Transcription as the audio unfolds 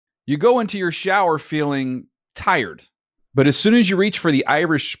You go into your shower feeling tired, but as soon as you reach for the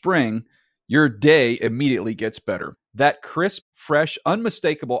Irish Spring, your day immediately gets better. That crisp, fresh,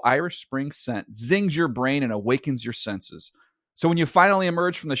 unmistakable Irish Spring scent zings your brain and awakens your senses. So when you finally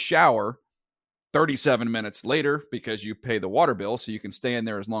emerge from the shower 37 minutes later, because you pay the water bill so you can stay in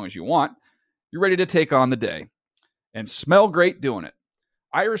there as long as you want, you're ready to take on the day and smell great doing it.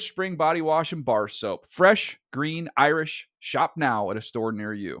 Irish Spring Body Wash and Bar Soap. Fresh, green, Irish. Shop now at a store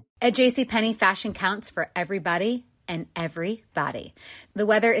near you. At JCPenney, fashion counts for everybody and everybody. The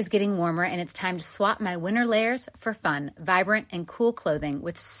weather is getting warmer and it's time to swap my winter layers for fun, vibrant, and cool clothing.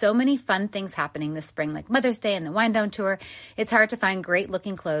 With so many fun things happening this spring, like Mother's Day and the Wind Down Tour, it's hard to find great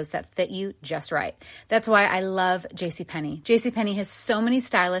looking clothes that fit you just right. That's why I love JCPenney. JCPenney has so many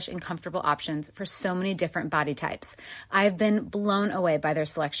stylish and comfortable options for so many different body types. I've been blown away by their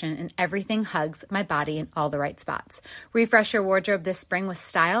selection, and everything hugs my body in all the right spots. Refresh your wardrobe this spring with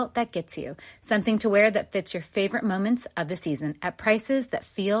style that gets you. Something to wear that fits your favorite moments of the season at prices that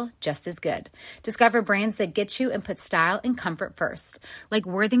feel just as good. Discover brands that get you and put style and comfort first, like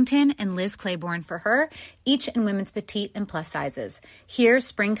Worthington and Liz Claiborne for her, each in women's petite and plus sizes. Here,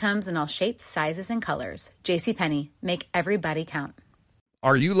 spring comes in all shapes, sizes, and colors. JCPenney, make everybody count.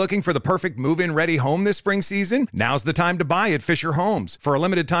 Are you looking for the perfect move-in ready home this spring season? Now's the time to buy at Fisher Homes. For a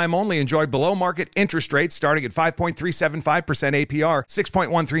limited time only, enjoy below-market interest rates starting at 5.375% APR,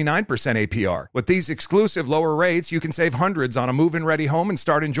 6.139% APR. With these exclusive lower rates, you can save hundreds on a move-in ready home and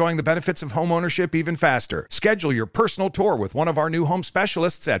start enjoying the benefits of home ownership even faster. Schedule your personal tour with one of our new home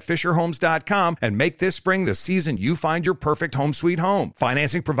specialists at FisherHomes.com and make this spring the season you find your perfect home sweet home.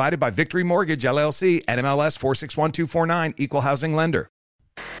 Financing provided by Victory Mortgage, LLC, NMLS 461249, Equal Housing Lender.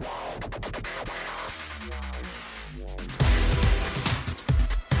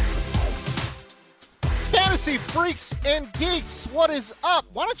 Fantasy freaks and geeks, what is up?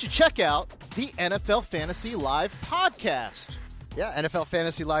 Why don't you check out the NFL Fantasy Live podcast? Yeah, NFL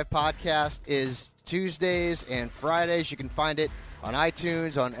Fantasy Live podcast is Tuesdays and Fridays. You can find it on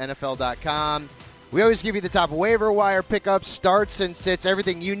iTunes, on NFL.com. We always give you the top waiver wire pickups, starts and sits,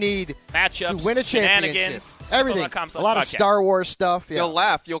 everything you need matchups, to win a championship. Everything. A lot of Star Wars stuff. Yeah. You'll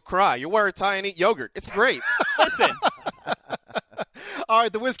laugh. You'll cry. You'll wear a tie and eat yogurt. It's great. Listen. All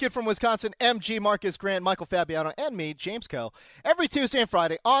right, the whiz kid from Wisconsin, MG, Marcus Grant, Michael Fabiano, and me, James Coe, every Tuesday and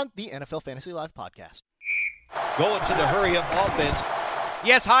Friday on the NFL Fantasy Live podcast. Going to the hurry-up offense.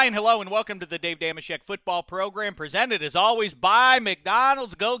 Yes, hi and hello, and welcome to the Dave Damashek football program, presented as always by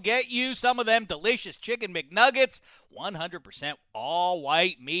McDonald's. Go get you some of them delicious chicken McNuggets, 100% all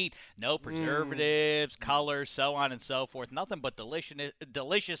white meat, no preservatives, colors, so on and so forth. Nothing but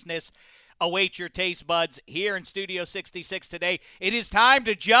deliciousness awaits your taste buds here in Studio 66 today. It is time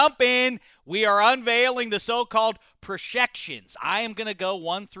to jump in. We are unveiling the so-called projections. I am going to go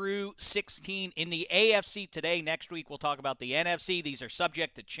 1 through 16 in the AFC today. Next week, we'll talk about the NFC. These are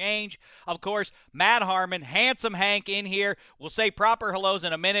subject to change. Of course, Matt Harmon, Handsome Hank in here. We'll say proper hellos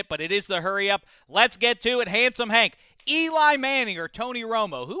in a minute, but it is the hurry up. Let's get to it. Handsome Hank, Eli Manning or Tony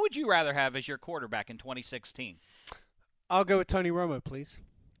Romo, who would you rather have as your quarterback in 2016? I'll go with Tony Romo, please.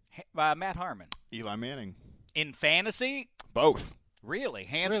 Matt Harmon. Eli Manning. In fantasy? Both. Really?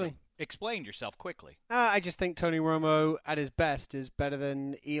 Handsome. Really? Explain yourself quickly. I just think Tony Romo at his best is better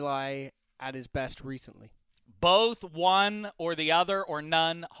than Eli at his best recently. Both one or the other or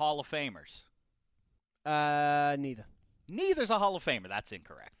none Hall of Famers? Neither. Neither's a Hall of Famer. That's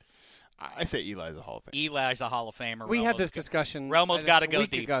incorrect. I say Eli's a Hall of Famer. Eli's a Hall of Famer. We had this discussion. Romo's got to go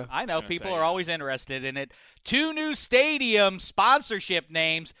deep. Ago. I know. People are always interested in it. 2 new stadium sponsorship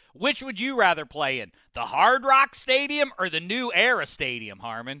names. Which would you rather play in? The Hard Rock Stadium or the New Era Stadium,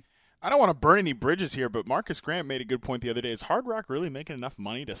 Harmon? I don't want to burn any bridges here, but Marcus Grant made a good point the other day. Is Hard Rock really making enough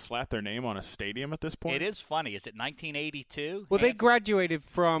money to slap their name on a stadium at this point? It is funny. Is it 1982? Well, they graduated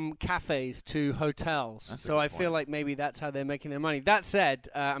from cafes to hotels, That's so I feel like maybe that's how they're making their money. That said,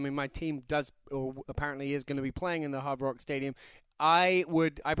 my team does, or apparently is going to be playing in the Hard Rock Stadium. I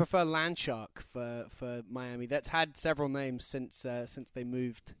prefer Landshark for Miami. That's had several names since they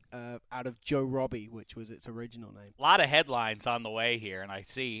moved out of Joe Robbie, which was its original name. A lot of headlines on the way here, and I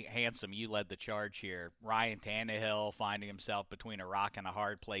see, Handsome, you led the charge here. Ryan Tannehill finding himself between a rock and a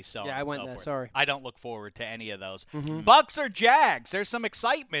hard place. So yeah, I went there. Forth. Sorry, I don't look forward to any of those. Mm-hmm. Bucks or Jags? There's some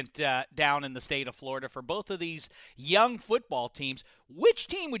excitement down in the state of Florida for both of these young football teams. Which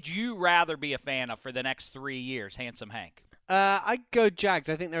team would you rather be a fan of for the next 3 years, Handsome Hank? I'd go Jags.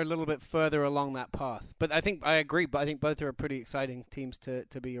 I think they're a little bit further along that path. But I agree, but I think both are pretty exciting teams to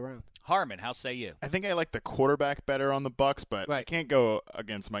be around. Harmon, how say you? I think I like the quarterback better on the Bucs, but Right. I can't go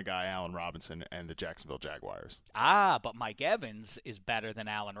against my guy Allen Robinson and the Jacksonville Jaguars. But Mike Evans is better than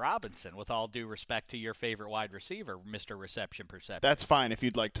Allen Robinson, with all due respect to your favorite wide receiver, Mr. Reception Perception. That's fine if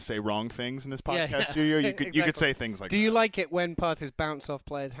you'd like to say wrong things in this podcast Yeah. studio. You could Exactly. say things like Do that. you like it when passes bounce off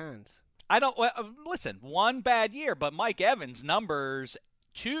players' hands? I don't listen. One bad year, but Mike Evans' numbers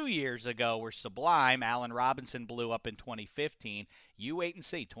 2 years ago were sublime. Allen Robinson blew up in 2015. You wait and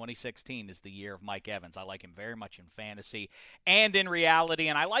see. 2016 is the year of Mike Evans. I like him very much in fantasy and in reality,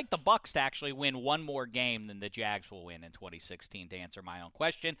 and I like the Bucs to actually win one more game than the Jags will win in 2016. To answer my own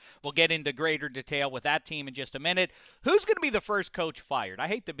question, we'll get into greater detail with that team in just a minute. Who's going to be the first coach fired? I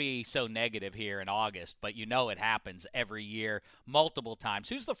hate to be so negative here in August, but you know it happens every year, multiple times.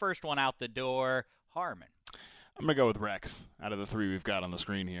 Who's the first one out the door? Harmon. I'm going to go with Rex out of the three we've got on the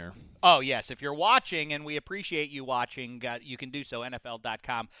screen here. Oh, yes. If you're watching, and we appreciate you watching, you can do so.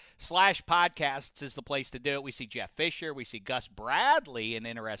 NFL.com/podcasts is the place to do it. We see Jeff Fisher. We see Gus Bradley, an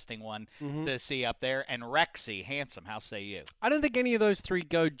interesting one to see up there. And Rexy, handsome. How say you? I don't think any of those three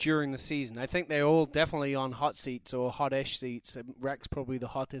go during the season. I think they're all definitely on hot seats or hot-ish seats. Rex probably the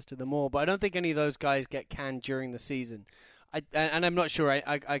hottest of them all. But I don't think any of those guys get canned during the season. And I'm not sure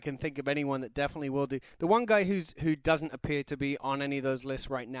I can think of anyone that definitely will do. The one guy who doesn't appear to be on any of those lists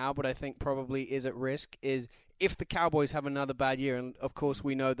right now, but I think probably is at risk, is if the Cowboys have another bad year. And, of course,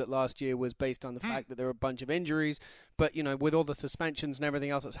 we know that last year was based on the fact that there were a bunch of injuries. But, you know, with all the suspensions and everything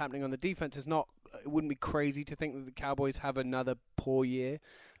else that's happening on the defense, it wouldn't be crazy to think that the Cowboys have another poor year.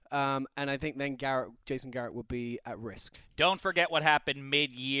 And I think then Jason Garrett would be at risk. Don't forget what happened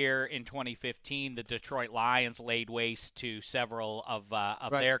mid-year in 2015. The Detroit Lions laid waste to several of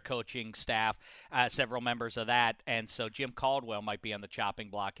their coaching staff, several members of that. And so Jim Caldwell might be on the chopping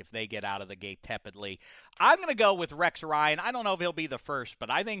block if they get out of the gate tepidly. I'm going to go with Rex Ryan. I don't know if he'll be the first,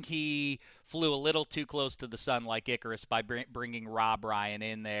 but I think he flew a little too close to the sun like Icarus by bringing Rob Ryan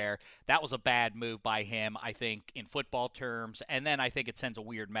in there. That was a bad move by him, I think, in football terms. And then I think it sends a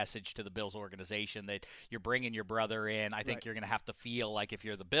weird message to the Bills organization that you're bringing your brother in. I think you're going to have to feel like if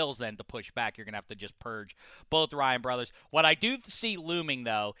you're the Bills then to push back, you're going to have to just purge both Ryan brothers. What I do see looming,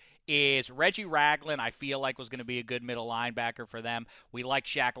 though, is Reggie Ragland, I feel like, was going to be a good middle linebacker for them. We like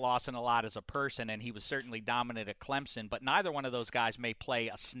Shaq Lawson a lot as a person, and he was certainly dominant at Clemson, but neither one of those guys may play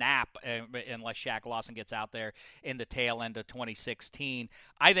a snap unless Shaq Lawson gets out there in the tail end of 2016.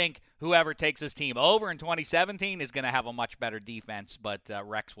 I think whoever takes his team over in 2017 is going to have a much better defense, but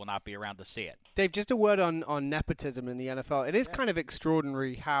Rex will not be around to see it. Dave, just a word on nepotism in the NFL. It is kind of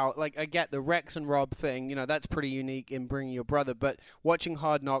extraordinary how, like, I get the Rex and Rob thing, you know, that's pretty unique in bringing your brother, but watching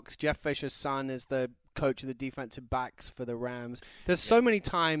Hard Knocks, Jeff Fisher's son is the coach of the defensive backs for the Rams. There's so many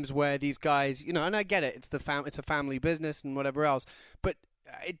times where these guys, you know, and I get it, it's a family business and whatever else, but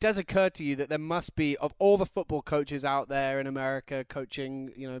it does occur to you that there must be, of all the football coaches out there in America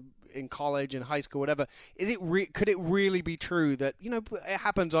coaching, you know, in college and high school, whatever, could it really be true that, you know, it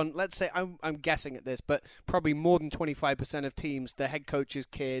happens on, let's say, I'm guessing at this, but probably more than 25% of teams, the head coach's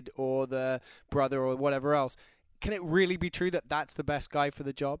kid or the brother or whatever else. Can it really be true that that's the best guy for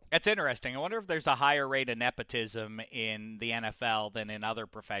the job? That's interesting. I wonder if there's a higher rate of nepotism in the NFL than in other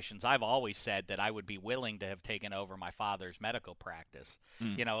professions. I've always said that I would be willing to have taken over my father's medical practice.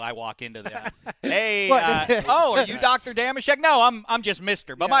 You know, I walk into the, hey, are you Dr. Damashek? No, I'm just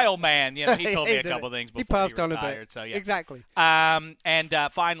Mister. But my old man, you know, he told me a couple things before he passed on retired, a bit. So, yeah. Exactly. And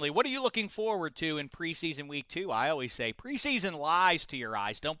finally, what are you looking forward to in preseason week 2? I always say preseason lies to your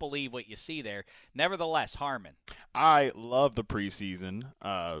eyes. Don't believe what you see there. Nevertheless, Harmon. I love the preseason,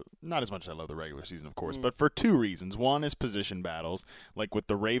 not as much as I love the regular season, of course, but for two reasons. One is position battles, like with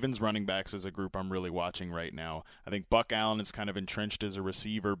the Ravens running backs as a group I'm really watching right now. I think Buck Allen is kind of entrenched as a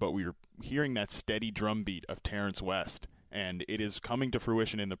receiver, but we're hearing that steady drumbeat of Terrence West, and it is coming to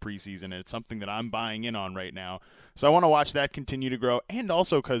fruition in the preseason, and it's something that I'm buying in on right now. So I want to watch that continue to grow, and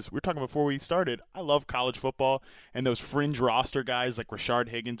also because we were talking before we started, I love college football, and those fringe roster guys like Rashard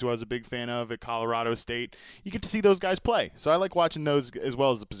Higgins, who I was a big fan of at Colorado State, you get to see those guys play. So I like watching those as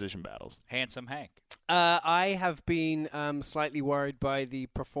well as the position battles. Handsome Hank. I have been slightly worried by the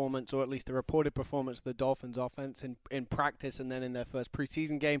performance, or at least the reported performance, of the Dolphins' offense in practice and then in their first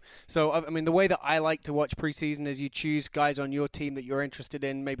preseason game. So, I mean, the way that I like to watch preseason is you choose guys guys on your team that you're interested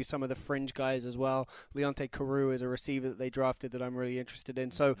in, maybe some of the fringe guys as well. Leonte Carew is a receiver that they drafted that I'm really interested in.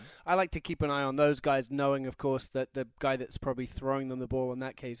 So I like to keep an eye on those guys, knowing, of course, that the guy that's probably throwing them the ball in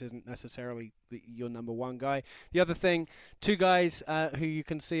that case isn't necessarily your number one guy. The other thing, two guys who you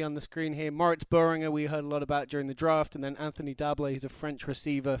can see on the screen here, Moritz Boehringer, we heard a lot about during the draft, and then Anthony Dablé, who's a French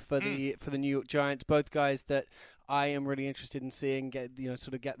receiver for the New York Giants. Both guys that I am really interested in seeing get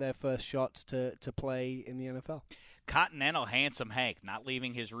their first shots to play in the NFL. Continental Handsome Hank, not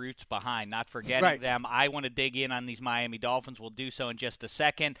leaving his roots behind, not forgetting them. I want to dig in on these Miami Dolphins. We'll do so in just a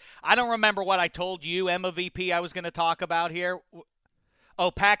second. I don't remember what I told you, Emma VP, I was going to talk about here. Oh,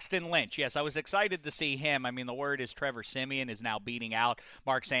 Paxton Lynch. Yes, I was excited to see him. I mean, the word is Trevor Siemian is now beating out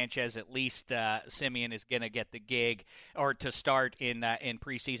Mark Sanchez. At least Siemian is going to get the gig or to start in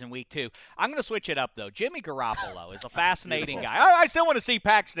preseason week 2. I'm going to switch it up, though. Jimmy Garoppolo is a fascinating guy. I still want to see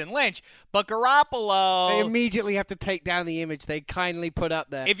Paxton Lynch, but Garoppolo... They immediately have to take down the image they kindly put up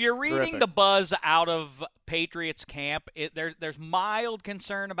there. If you're reading the buzz out of Patriots camp, there's mild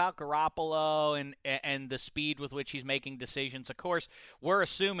concern about Garoppolo and the speed with which he's making decisions. Of course, we're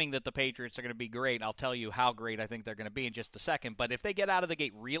assuming that the Patriots are going to be great. I'll tell you how great I think they're going to be in just a second. But if they get out of the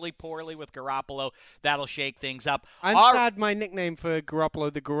gate really poorly with Garoppolo, that'll shake things up. I'm sad my nickname for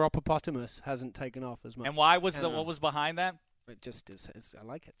Garoppolo, the Garoppopotamus, hasn't taken off as much. And why was what was behind that? It just is. I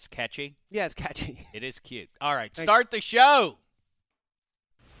like it. It's catchy. Yeah, it's catchy. It is cute. All right, start the show.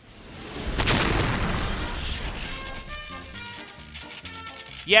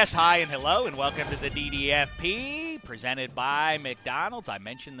 Yes, hi and hello, and welcome to the DDFP, presented by McDonald's. I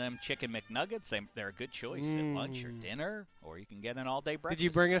mentioned them Chicken McNuggets. They're a good choice at lunch or dinner, or you can get an all-day breakfast. Did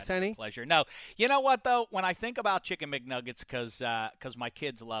you bring us any? Pleasure. No. You know what, though? When I think about Chicken McNuggets, because my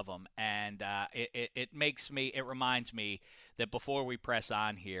kids love them, and it reminds me that before we press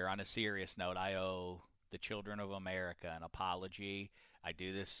on here, on a serious note, I owe the children of America an apology. I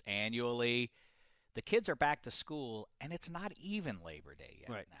do this annually. The kids are back to school, and it's not even Labor Day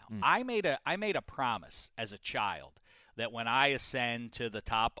yet now. I made a promise as a child that when I ascend to the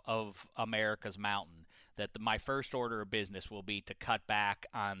top of America's mountain, that my first order of business will be to cut back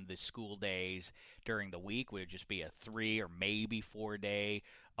on the school days during the week. It would just be a 3 or maybe 4 day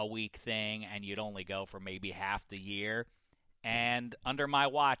a week thing, and you'd only go for maybe half the year. And under my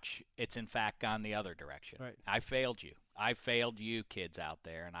watch, it's in fact gone the other direction. Right. I failed you. I failed you kids out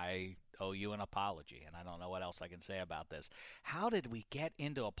there, and I owe you an apology, and I don't know what else I can say about this. How did we get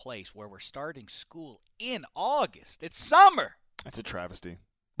into a place where we're starting school in August? It's summer. That's a travesty.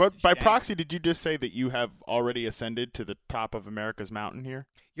 But by proxy, did you just say that you have already ascended to the top of America's mountain here?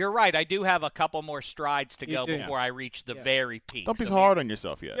 You're right. I do have a couple more strides to go before I reach the very peak. Don't be so hard on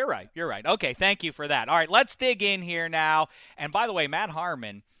yourself yet. You're right. Okay, thank you for that. All right, let's dig in here now. And by the way, Matt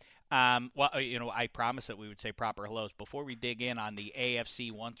Harmon, I promised that we would say proper hellos. Before we dig in on the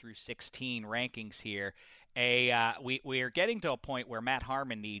AFC 1 through 16 rankings here, we are getting to a point where Matt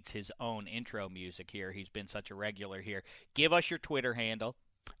Harmon needs his own intro music here. He's been such a regular here. Give us your Twitter handle.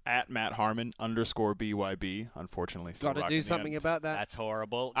 At Matt Harmon _BYB, unfortunately. Got to do something about that. That's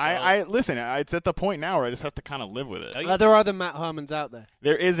horrible. I listen, it's at the point now where I just have to kind of live with it. There are other Matt Harmons out there.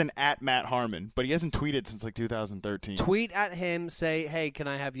 There is an at Matt Harmon, but he hasn't tweeted since like 2013. Tweet at him, say, hey, can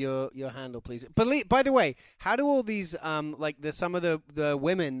I have your handle, please? But by the way, how do all these, some of the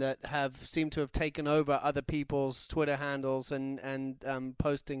women that seemed to have taken over other people's Twitter handles and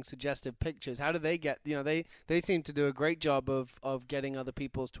posting suggestive pictures, how do they get, they seem to do a great job of getting other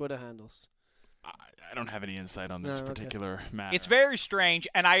people's Twitter handles. I don't have any insight on this particular matter. It's very strange,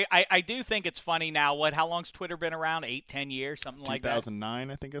 and I do think it's funny now. How long's Twitter been around? 8-10 years, something like that? 2009,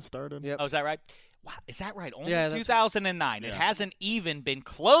 I think it started. Yep. Oh, is that right? Wow, is that right? Only 2009. Right. It hasn't even been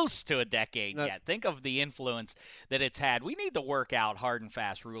close to a decade yet. Think of the influence that it's had. We need to work out hard and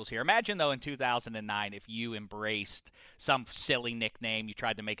fast rules here. Imagine, though, in 2009, if you embraced some silly nickname, you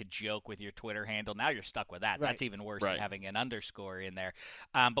tried to make a joke with your Twitter handle. Now you're stuck with that. Right. That's even worse than having an underscore in there.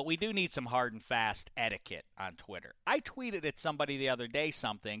 But we do need some hard and fast etiquette on Twitter. I tweeted at somebody the other day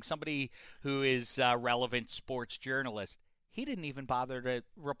somebody who is a relevant sports journalist. He didn't even bother to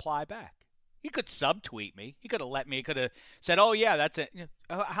reply back. He could subtweet me. He could have let me. He could have said, "Oh yeah, that's it."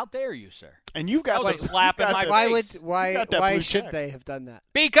 How dare you, sir? And you've got a slap in my face. Why should they have done that?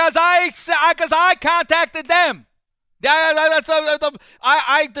 Because I contacted them.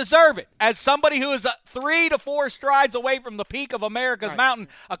 I deserve it as somebody who is 3 to 4 strides away from the peak of America's mountain,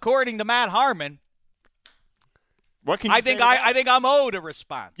 according to Matt Harmon. What can you say? I think I'm owed a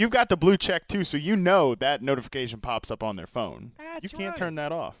response. You've got the blue check too, so you know that notification pops up on their phone. That's you can't turn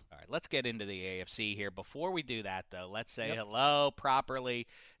that off. let's get into the AFC here. Before we do that, though, let's say hello properly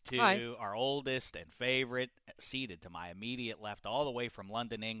to our oldest and favorite, seated to my immediate left, all the way from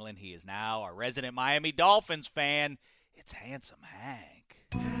London, England. He is now our resident Miami Dolphins fan. It's Handsome Hank.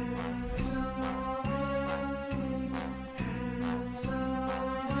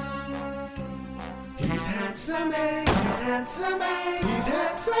 He's handsome, he's handsome, he's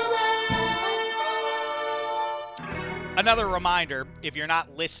handsome. Another reminder, if you're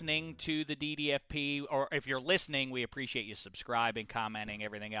not listening to the DDFP, or if you're listening, we appreciate you subscribing, commenting,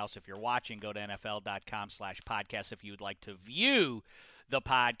 everything else. If you're watching, go to NFL.com/podcast if you would like to view the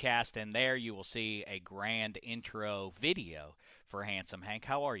podcast, and there you will see a grand intro video for Handsome Hank.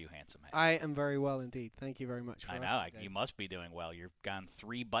 How are you, Handsome Hank? I am very well indeed. Thank you very much for asking. You must be doing well. You've gone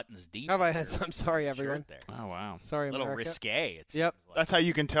 3 buttons deep. I'm sorry, everyone. There. Oh, wow. Sorry, a little America. risque. Yep. Like. That's how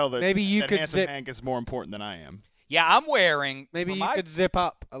you can tell that, maybe you that could Handsome Hank is more important than I am. Yeah, I'm wearing. Maybe you could zip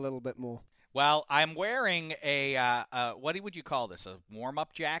up a little bit more. Well, I'm wearing a what would you call this? A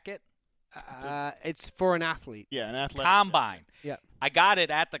warm-up jacket? It's for an athlete. Yeah, an athlete. Combine. Yeah. I got it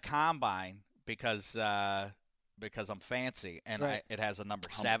at the combine because I'm fancy, and it has a number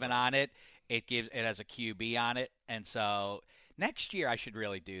 7 on it. It has a QB on it, and so next year I should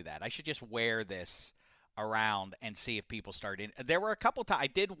really do that. I should just wear this around and see if people start in. There were a couple times I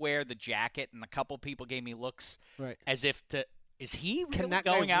did wear the jacket, and a couple people gave me looks as if is he really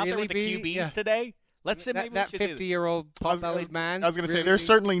going out there with the QBs today? Let's say maybe that 50-year-old pot-bellied man. I was going to say there's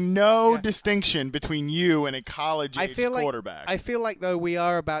certainly no distinction between you and a college-age quarterback. I feel like though we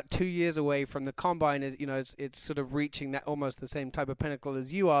are about 2 years away from the combine. It's sort of reaching that almost the same type of pinnacle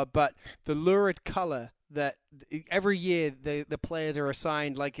as you are, but the lurid color that every year the players are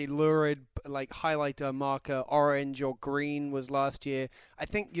assigned like a lurid highlighter marker, orange or green was last year. I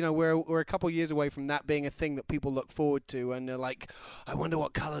think we're a couple years away from that being a thing that people look forward to, and they're like, I wonder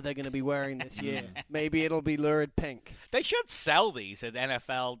what color they're going to be wearing this year. Maybe it'll be lurid pink. They should sell these at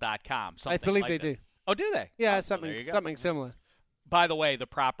NFL.com. I believe they do. Oh, do they? Yeah, something similar. By the way, the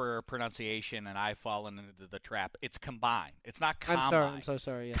proper pronunciation, and I've fallen into the trap, it's combine. It's not combine. I'm so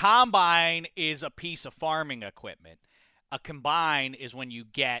sorry. Yeah. Combine is a piece of farming equipment. A combine is when you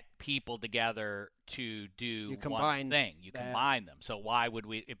get people together to do one thing. You combine them. So why would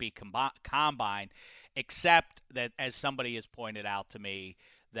it be combine, except that, as somebody has pointed out to me,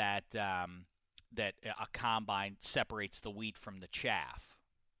 that that a combine separates the wheat from the chaff.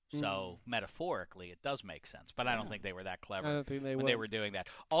 So metaphorically, it does make sense, but I don't think they were that clever I don't think when they were doing that.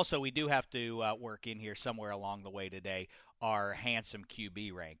 Also, we do have to work in here somewhere along the way today our handsome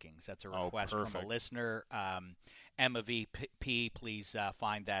QB rankings. That's a request from a listener. Emma VP, please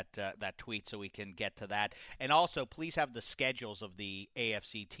find that tweet so we can get to that. And also, please have the schedules of the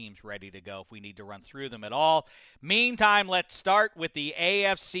AFC teams ready to go if we need to run through them at all. Meantime, let's start with the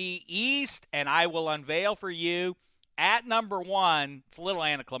AFC East, and I will unveil for you at number 1, it's a little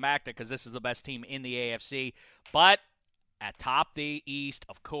anticlimactic because this is the best team in the AFC, but atop the East,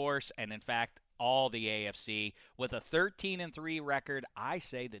 of course, and in fact, all the AFC, with a 13-3 record, I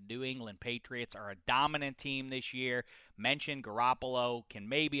say the New England Patriots are a dominant team this year. Mentioned Garoppolo can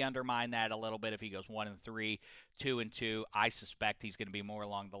maybe undermine that a little bit if he goes 1-3, 2-2. I suspect he's going to be more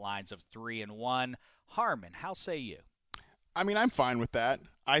along the lines of 3-1. Harmon, how say you? I mean, I'm fine with that.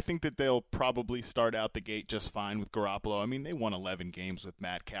 I think that they'll probably start out the gate just fine with Garoppolo. I mean, they won 11 games with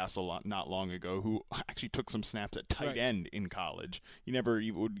Matt Castle not long ago, who actually took some snaps at tight end in college. He never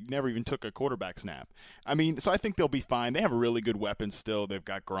even took a quarterback snap. I mean, so I think they'll be fine. They have a really good weapon still. They've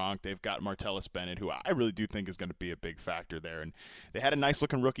got Gronk. They've got Martellus Bennett, who I really do think is going to be a big factor there. And they had a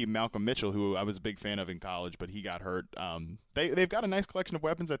nice-looking rookie, Malcolm Mitchell, who I was a big fan of in college, but he got hurt. They've got a nice collection of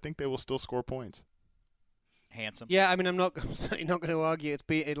weapons. I think they will still score points. Handsome. Yeah, I mean, I'm certainly not going to argue.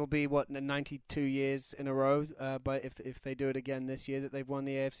 It'll be 92 years in a row. But if they do it again this year, that they've won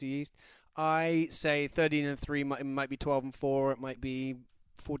the AFC East, I say 13-3. It might be 12-4. It might be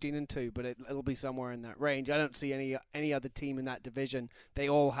 14-2. But it'll be somewhere in that range. I don't see any other team in that division. They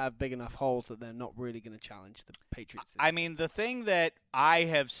all have big enough holes that they're not really going to challenge the Patriots. I mean, the thing that I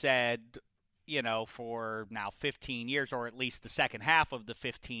have said, for now 15 years, or at least the second half of the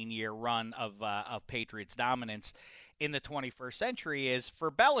 15-year run of Patriots dominance in the 21st century, is for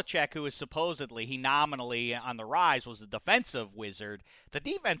Belichick, who is supposedly, he nominally on the rise, was a defensive wizard. The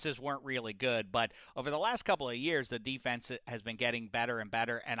defenses weren't really good, but over the last couple of years, the defense has been getting better and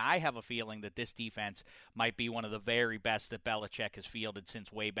better, and I have a feeling that this defense might be one of the very best that Belichick has fielded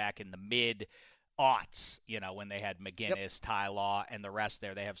since way back in the mid aughts, when they had McGinnis, Ty Law, and the rest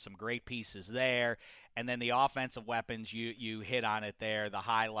there. They have some great pieces there. And then the offensive weapons, you hit on it there. The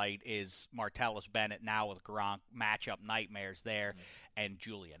highlight is Martellus Bennett now with Gronk, matchup nightmares there. And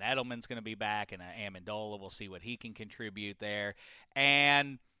Julian Edelman's going to be back, and Amendola, we'll see what he can contribute there.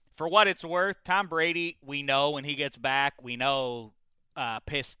 And for what it's worth, Tom Brady, we know when he gets back, we know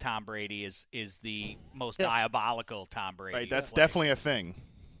pissed Tom Brady is the most diabolical Tom Brady. Right, that's definitely a thing.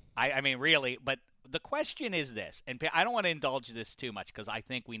 I mean, really, but the question is this, and I don't want to indulge this too much because I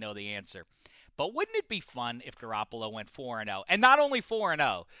think we know the answer. But wouldn't it be fun if Garoppolo went 4-0, and not only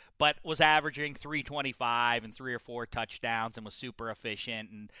 4-0, but was averaging 325 and 3 or 4 touchdowns and was super efficient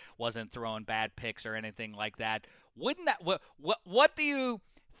and wasn't throwing bad picks or anything like that? Wouldn't that? What do you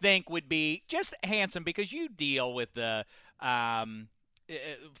think would be just handsome, because you deal with the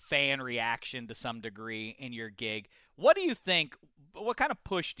fan reaction to some degree in your gig? What do you think? What kind of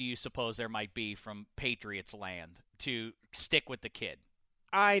push do you suppose there might be from Patriots land to stick with the kid?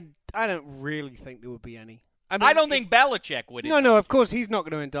 I don't really think there would be any. I don't think Belichick would. No, of course he's not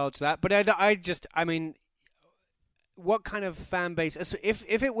going to indulge that. But I mean, what kind of fan base?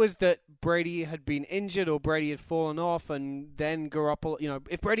 If it was that Brady had been injured or Brady had fallen off and then Garoppolo,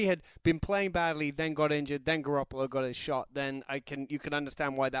 if Brady had been playing badly, then got injured, then Garoppolo got his shot, then you can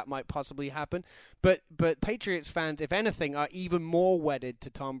understand why that might possibly happen. But Patriots fans, if anything, are even more wedded to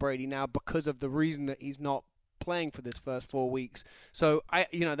Tom Brady now because of the reason that he's not playing for this first 4 weeks. So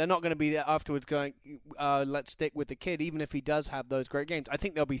they're not going to be there afterwards going, let's stick with the kid, even if he does have those great games. I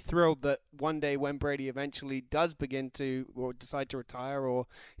think they'll be thrilled that one day when Brady eventually does begin to, or decide to retire, or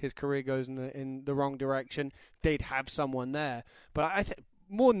his career goes in the wrong direction, they'd have someone there. But I think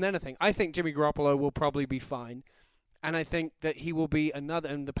more than anything, I think Jimmy Garoppolo will probably be fine. And I think that he will be another,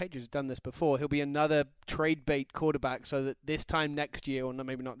 and the Patriots have done this before, he'll be another trade bait quarterback, so that this time next year, or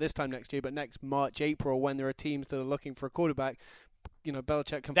maybe not this time next year, but next March, April, when there are teams that are looking for a quarterback,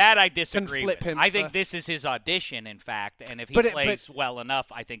 Belichick can I disagree flip with. him. I think this is his audition, in fact, and if he plays well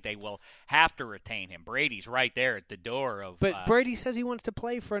enough, I think they will have to retain him. Brady's right there at the door of. But Brady says he wants to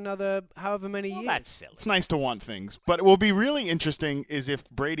play for another however many years. That's silly. It's nice to want things, but it will be really interesting is if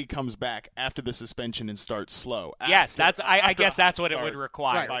Brady comes back after the suspension and starts slow. Yes, I guess that's what it would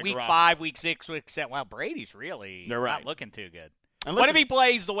require. Right. Week 5, week 6, week 7. Well, Brady's really not looking too good. What if he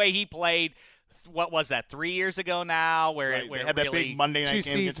plays the way he played? What was that, 3 years ago now? Where they had that big Monday night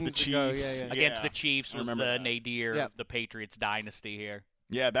game against the Chiefs. Against the Chiefs was the nadir of the Patriots dynasty here.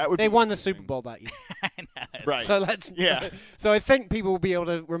 Yeah, that would. They won the Super Bowl that year. Right. So So I think people will be able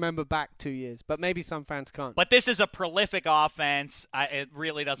to remember back 2 years, but maybe some fans can't. But this is a prolific offense. It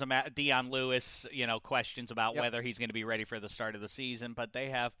really doesn't matter. Deion Lewis, questions about whether he's going to be ready for the start of the season, but they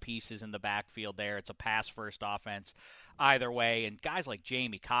have pieces in the backfield there. It's a pass-first offense either way, and guys like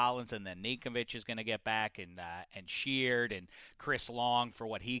Jamie Collins, and then Ninkovich is going to get back, and Sheard and Chris Long for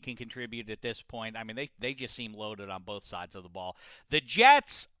what he can contribute at this point. I mean, they just seem loaded on both sides of the ball. The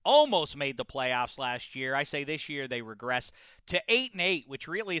Jets almost made the playoffs last year. I say this year they regress to 8-8, which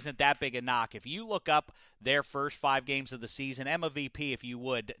really isn't that big a knock. If you look up their first 5 games of the season, Emma VP, if you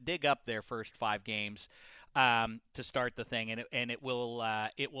would, dig up their first 5 games to start the thing, and it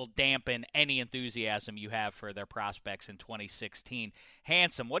will dampen any enthusiasm you have for their prospects in 2016.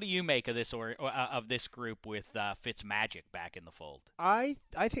 Handsome, what do you make of this of this group with Fitzmagic back in the fold? I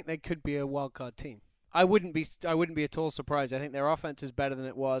think they could be a wild card team. I wouldn't be at all surprised. I think their offense is better than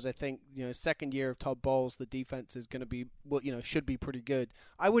it was. I think second year of Todd Bowles, the defense is going to be should be pretty good.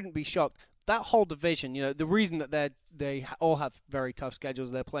 I wouldn't be shocked. That whole division, the reason that they all have very tough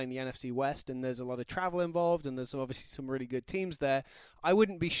schedules, they're playing the NFC West, and there's a lot of travel involved, and there's obviously some really good teams there. I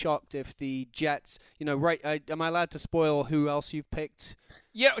wouldn't be shocked if the Jets, am I allowed to spoil who else you've picked?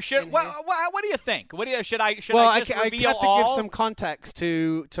 Yeah, what do you think? Should I just I reveal have to all? give some context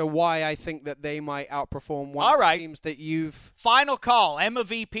to why I think that they might outperform one of the teams that you've. Final call, Emma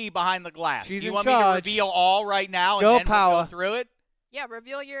VP behind the glass. She's do you in want charge. me to reveal all right now and Girl then power. we'll go through it? Yeah,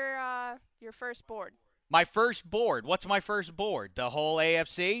 reveal your first board. My first board. What's my first board? The whole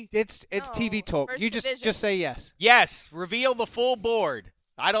AFC? It's TV talk. You just say yes. Yes. Reveal the full board.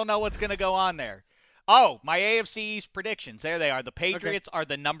 I don't know what's going to go on there. Oh, my AFC East predictions. There they are. The Patriots are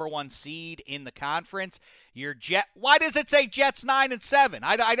the number 1 seed in the conference. Your Why does it say Jets 9-7?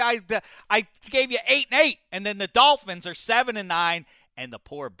 I gave you 8-8, and then the Dolphins are 7-9, and the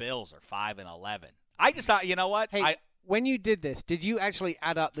poor Bills are 5-11. I just thought, you know what? Hey, When you did this, did you actually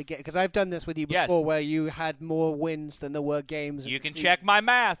add up the game? Because I've done this with you Yes. before, where you had more wins than there were games. You in the can season. check my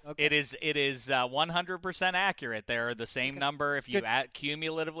math. Okay. It is 100% accurate. There are the same number, if you Good. add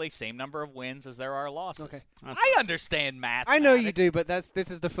cumulatively, same number of wins as there are losses. Okay. I understand math. I know you do, but this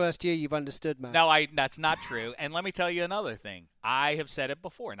is the first year you've understood math. No, that's not true. And let me tell you another thing. I have said it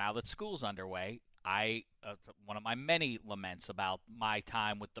before. Now that school's underway, one of my many laments about my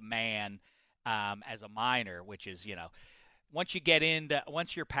time with the man as a minor, which is, once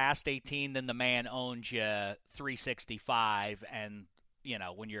you're past 18, then the man owns you 365, and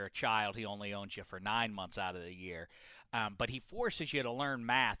when you're a child, he only owns you for 9 months out of the year. But he forces you to learn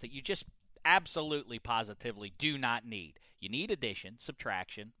math that you just absolutely positively do not need. You need addition,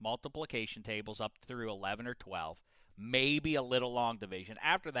 subtraction, multiplication tables up through 11 or 12, maybe a little long division.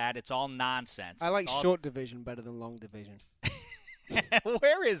 After that, it's all nonsense. I like short division better than long division.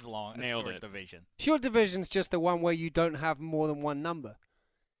 Where is short division? Short division's just the one where you don't have more than one number.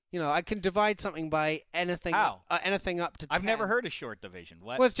 I can divide something by anything. How? Anything up to 10. I've never heard of short division.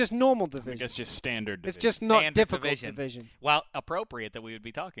 What? Well, it's just normal division. It's just standard division. It's just not Standard difficult division. Well, appropriate that we would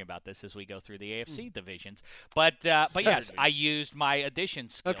be talking about this as we go through the AFC divisions. But yes, I used my addition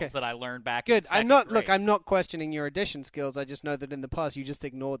skills that I learned back in Good. second grade. I'm not questioning your addition skills. I just know that in the past you just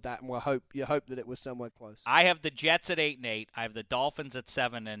ignored that and you hope that it was somewhere close. I have the Jets at 8-8. I have the Dolphins at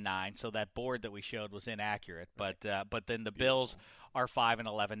 7-9. So that board that we showed was inaccurate. But then the Bills are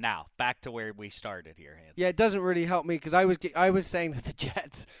 5-11. Now back to where we started here, Hans. Yeah, it doesn't really help me because I was saying that the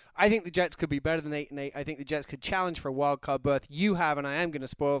Jets. I think the Jets could be better than 8-8. I think the Jets could challenge for a wild card berth. You have, and I am going to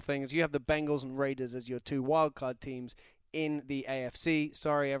spoil things. You have the Bengals and Raiders as your two wild card teams in the AFC.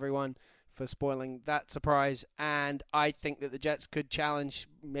 Sorry, everyone, for spoiling that surprise. And I think that the Jets could challenge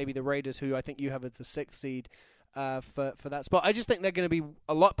maybe the Raiders, who I think you have as the 6th seed. For that spot. I just think they're going to be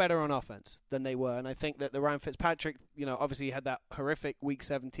a lot better on offense than they were, and I think that the Ryan Fitzpatrick, obviously had that horrific Week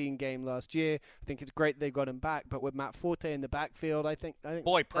 17 game last year. I think it's great they've got him back, but with Matt Forte in the backfield, I think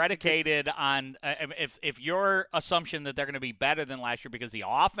Boy, predicated on if your assumption that they're going to be better than last year because the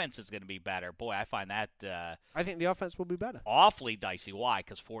offense is going to be better, boy, I find that I think the offense will be better. Awfully dicey. Why?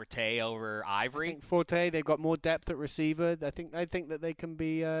 Because Forte over Ivory. I think Forte, they've got more depth at receiver. I think that they can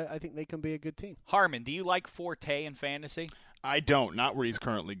be. I think they can be a good team. Harmon, do you like Forte in fantasy? I don't. Not where he's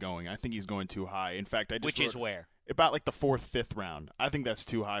currently going. I think he's going too high. In fact, Which is where? About like the 4th, 5th round. I think that's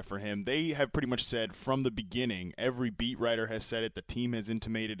too high for him. They have pretty much said from the beginning, every beat writer has said it, the team has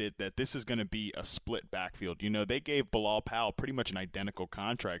intimated it, that this is going to be a split backfield. They gave Bilal Powell pretty much an identical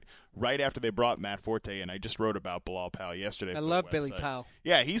contract right after they brought Matt Forte in. I just wrote about Bilal Powell yesterday. I love Billy Powell.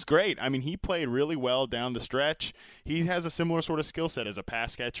 Yeah, he's great. I mean, he played really well down the stretch. He has a similar sort of skill set as a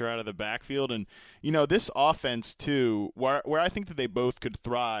pass catcher out of the backfield. And, this offense, too, where I think that they both could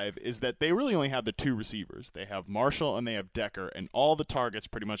thrive is that they really only have the two receivers. They have Marshall and they have Decker, and all the targets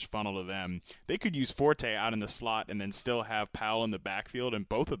pretty much funnel to them. They could use Forte out in the slot and then still have Powell in the backfield, and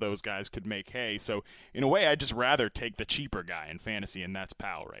both of those guys could make hay. So, in a way, I'd just rather take the cheaper guy in fantasy, and that's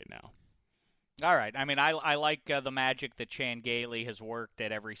Powell right now. All right. I mean, I like the magic that Chan Gailey has worked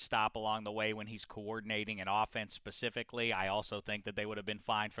at every stop along the way when he's coordinating an offense specifically. I also think that they would have been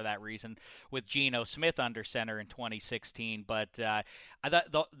fine for that reason with Geno Smith under center in 2016. But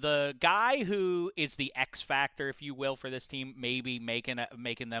the guy who is the X factor, if you will, for this team, maybe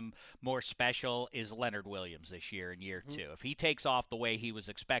making them more special, is Leonard Williams this year in year 2. If he takes off the way he was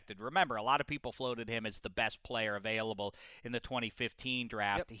expected, remember, a lot of people floated him as the best player available in the 2015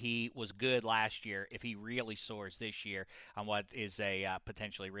 draft. Yep. He was good last year. If he really soars this year on what is a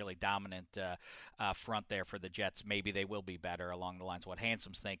potentially really dominant front there for the Jets, maybe they will be better along the lines of what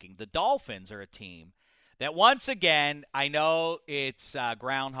Handsome's thinking. The Dolphins are a team that once again, I know it's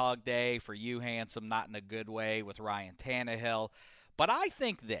Groundhog Day for you, Handsome, not in a good way with Ryan Tannehill. But I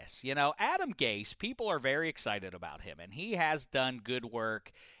think this, Adam Gase, people are very excited about him, and he has done good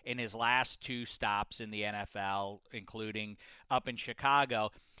work in his last 2 stops in the NFL, including up in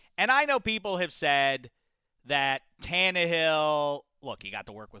Chicago. And I know people have said that Tannehill, look, he got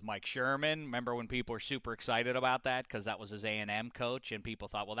to work with Mike Sherman. Remember when people were super excited about that because that was his A&M coach, and people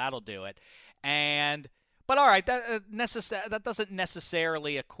thought, well, that'll do it. But all right, that doesn't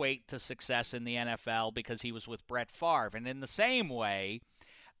necessarily equate to success in the NFL because he was with Brett Favre. And in the same way,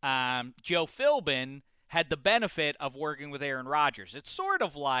 Joe Philbin had the benefit of working with Aaron Rodgers. It's sort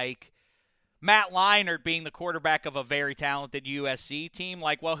of like Matt Leinart being the quarterback of a very talented USC team,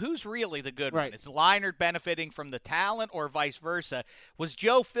 like, well, who's really the good one? Is Leinart benefiting from the talent or vice versa? Was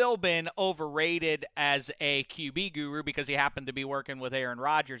Joe Philbin overrated as a QB guru because he happened to be working with Aaron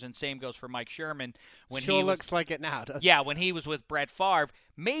Rodgers? And same goes for Mike Sherman. When sure looks like it now, doesn't it? Yeah, when he was with Brett Favre.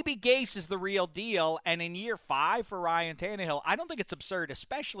 Maybe Gase is the real deal, and in year 5 for Ryan Tannehill, I don't think it's absurd,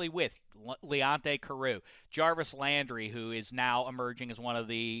 especially with Leonte Carew, Jarvis Landry, who is now emerging as one of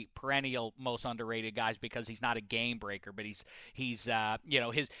the perennial most underrated guys because he's not a game breaker, but he's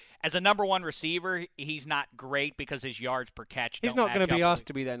as a number 1 receiver, he's not great because his yards per catch. He's not going to be asked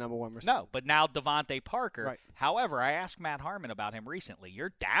to be their number 1 receiver. No, but now Devontae Parker. Right. However, I asked Matt Harmon about him recently.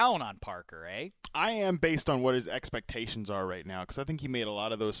 You're down on Parker, eh? I am, based on what his expectations are right now, because I think he made a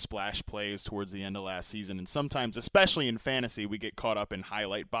lot of those splash plays towards the end of last season, and sometimes, especially in fantasy, we get caught up in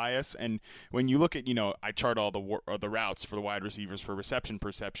highlight bias. And when you look at, I chart all the routes for the wide receivers for reception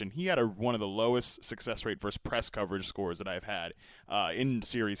perception. He had one of the lowest success rate versus press coverage scores that I've had in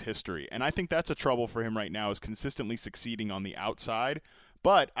series history, and I think that's a trouble for him right now, is consistently succeeding on the outside.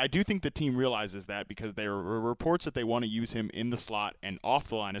 But I do think the team realizes that, because there were reports that they want to use him in the slot and off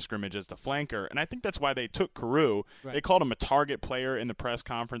the line of scrimmage as the flanker, and I think that's why they took Carew. Right. They called him a target player in the press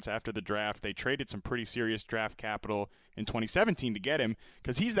conference after the draft. They traded some pretty serious draft capital in 2017 to get him,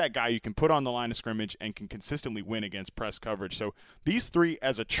 because he's that guy you can put on the line of scrimmage and can consistently win against press coverage. So these three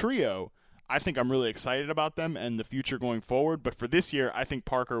as a trio, I think I'm really excited about them and the future going forward. But for this year, I think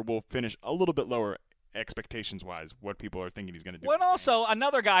Parker will finish a little bit lower expectations-wise, what people are thinking he's going to do. Well, also,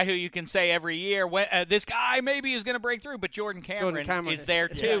 another guy who you can say every year, this guy maybe is going to break through, but Jordan Cameron is there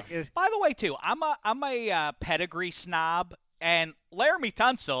too. Yeah. By the way, too, I'm a pedigree snob, and Laramie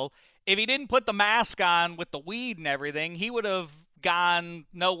Tunsil, if he didn't put the mask on with the weed and everything, he would have gone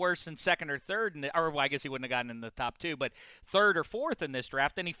no worse than second or third, I guess he wouldn't have gotten in the top 2, but third or fourth in this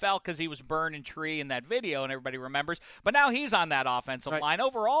draft. And he fell because he was burning tree in that video, and everybody remembers. But now he's on that offensive line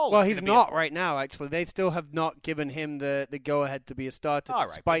overall. Well, he's not right now, actually. They still have not given him the go-ahead to be a starter. All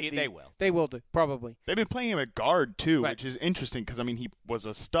right, they will. They will do, probably. They've been playing him at guard, too, which is interesting because, he was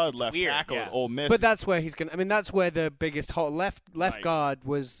a stud left tackle at Ole Miss. But that's where he's going to – that's where the biggest hole – left guard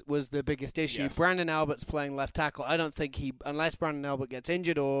was the biggest issue. Yes. Brandon Albert's playing left tackle. I don't think unless Brandon Albert gets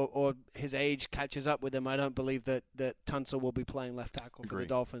injured or his age catches up with him, I don't believe that Tunsil will be playing left tackle for the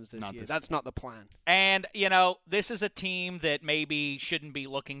Dolphins this year. That's not the plan. And, this is a team that maybe shouldn't be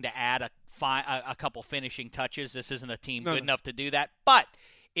looking to add a couple finishing touches. This isn't a team good enough to do that. But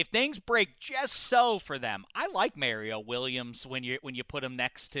if things break just so for them, I like Mario Williams when you put him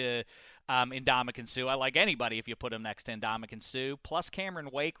next to Ndamukong Suh. I like anybody if you put him next to Ndamukong Suh. Plus Cameron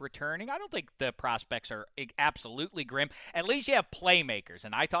Wake returning. I don't think the prospects are absolutely grim. At least you have playmakers,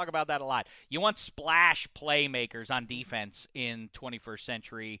 and I talk about that a lot. You want splash playmakers on defense in 21st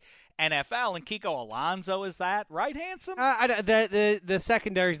century NFL, and Kiko Alonso is that, right, Handsome? The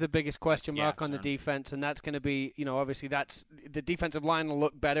secondary is the biggest question mark on the defense, and that's going to be, obviously that's the defensive line will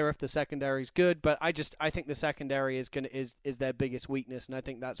look better if the secondary is good, but I think the secondary is their biggest weakness, and I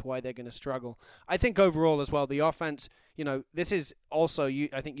think that's why they're going to struggle. I think overall as well, the offense, this is also,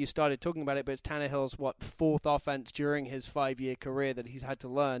 I think you started talking about it, but it's Tannehill's, 4th offense during his 5-year career that he's had to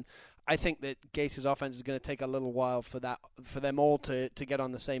learn. I think that Gase's offense is going to take a little while for them all to get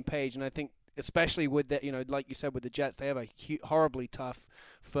on the same page, and I think especially with the, like you said with the Jets, they have a horribly tough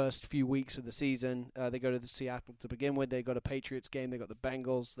first few weeks of the season. They go to the Seattle to begin with. They got a Patriots game. They got the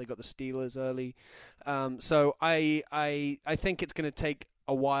Bengals. They got the Steelers early. So I think it's going to take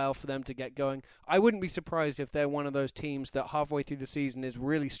a while for them to get going. I wouldn't be surprised if they're one of those teams that halfway through the season is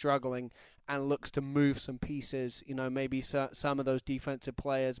really struggling and looks to move some pieces. Maybe some of those defensive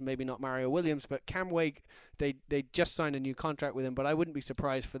players, maybe not Mario Williams, but Cam Wake, they just signed a new contract with him, but I wouldn't be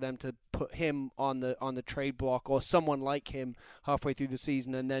surprised for them to put him on the trade block or someone like him halfway through the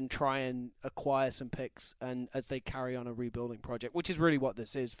season and then try and acquire some picks and as they carry on a rebuilding project, which is really what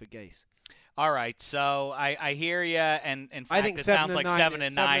this is for Gase. All right, so I hear you, and in fact, I think it sounds like 7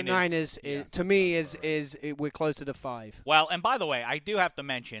 and 9. 7 and 9 is to me is we're closer to 5. Well, and by the way, I do have to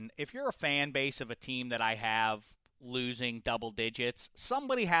mention, if you're a fan base of a team that I have losing double digits,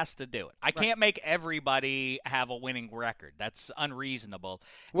 somebody has to do it. I can't make everybody have a winning record. That's unreasonable.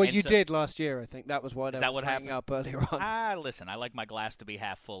 Well, you did last year, I think. That was what happened up earlier on. Listen, I like my glass to be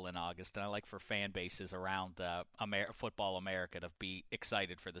half full in August, and I like for fan bases around Football America to be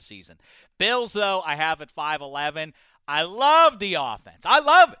excited for the season. Bills, though, I have at 5-11. I love the offense. I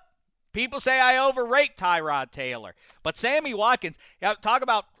love it. People say I overrate Tyrod Taylor, but Sammy Watkins, talk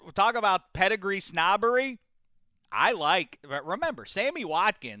about pedigree snobbery. Remember, Sammy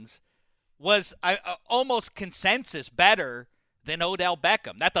Watkins was almost consensus better than Odell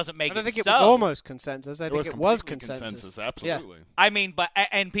Beckham. That doesn't make it so. I don't think it was almost consensus. I think it was consensus. consensus. Absolutely. Yeah. I mean,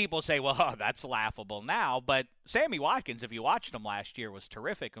 and people say, well, that's laughable now. But Sammy Watkins, if you watched him last year, was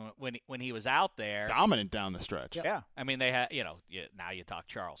terrific when he was out there. Dominant down the stretch. Yeah. I mean, they had, now you talk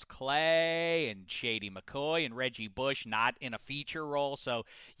Charles Clay and Shady McCoy and Reggie Bush, not in a feature role, so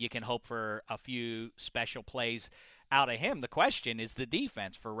you can hope for a few special plays out of him. The question is the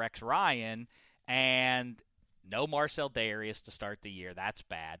defense for Rex Ryan, and no Marcel Darius to start the year. That's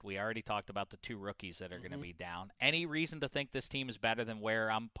bad. We already talked about the 2 rookies that are going to be down. Any reason to think this team is better than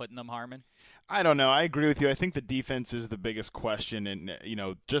where I'm putting them, Harmon? I don't know. I agree with you. I think the defense is the biggest question, and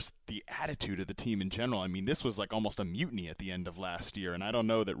just the attitude of the team in general. I mean, this was like almost a mutiny at the end of last year, and I don't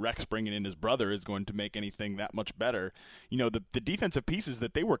know that Rex bringing in his brother is going to make anything that much better. The defensive pieces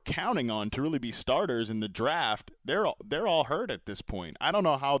that they were counting on to really be starters in the draft, they're all hurt at this point. I don't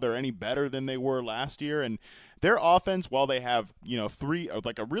know how they're any better than they were last year, and their offense, while they have, 3,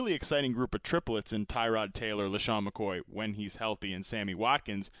 like a really exciting group of triplets in Tyrod Taylor, LaShawn McCoy, when he's healthy, and Sammy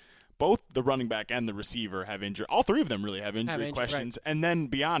Watkins, both the running back and the receiver have injury. All 3 of them really have injury questions. Right. And then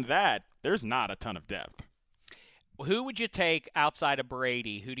beyond that, there's not a ton of depth. Who would you take outside of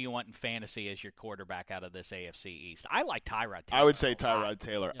Brady? Who do you want in fantasy as your quarterback out of this AFC East? I like Tyrod Taylor. I would say Tyrod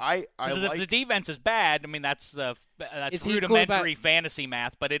Taylor. Yeah. The defense is bad. I mean, that's rudimentary fantasy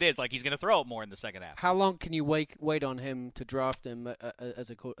math, but it is like he's going to throw it more in the second half. How long can you wait on him to draft him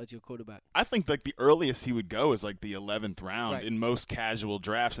as your quarterback? I think like the earliest he would go is like the 11th round in most casual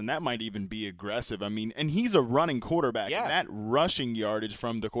drafts, and that might even be aggressive. I mean, and he's a running quarterback, and that rushing yardage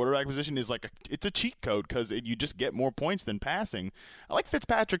from the quarterback position is it's a cheat code because you just get more points than passing. I like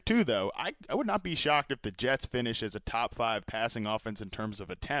Fitzpatrick too, though. I would not be shocked if the Jets finish as a top 5 passing offense in terms of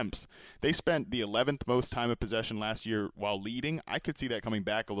attempts. They spent the 11th most time of possession last year while leading. I could see that coming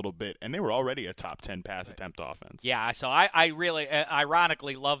back a little bit, and they were already a top 10 pass attempt offense. Yeah, so I really,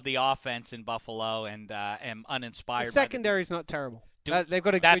 ironically, love the offense in Buffalo and am uninspired. The secondary's not terrible. They've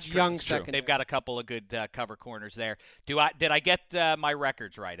got a good young secondary. They've got a couple of good cover corners there. Did I get my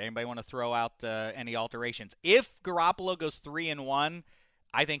records right? Anybody want to throw out any alterations? If Garoppolo goes 3-1,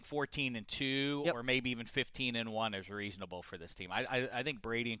 I think 14-2 or maybe even 15-1 is reasonable for this team. I think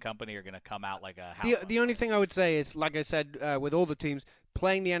Brady and company are going to come out like a house. The only thing I would say is, like I said, with all the teams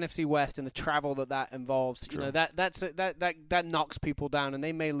playing the NFC West and the travel that involves, that knocks people down, and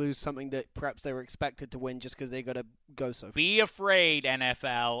they may lose something that perhaps they were expected to win just because they got to go so far. Be afraid,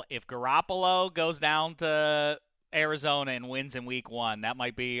 NFL, if Garoppolo goes down to Arizona and wins in week 1, that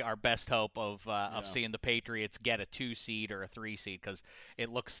might be our best hope of seeing the Patriots get a 2 seed or a 3 seed, because it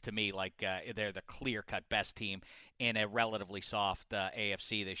looks to me like they're the clear-cut best team in a relatively soft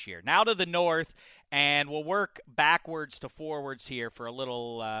AFC this year. Now to the North, and we'll work backwards to forwards here for a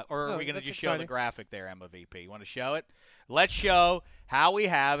little, or are we going to just show the graphic there, Emma VP? You want to show it? Let's show how we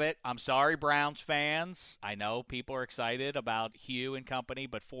have it. I'm sorry, Browns fans. I know people are excited about Hugh and company,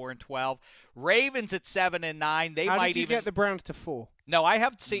 but 4-12. Ravens at 7-9. How did you get the Browns to 4? No, I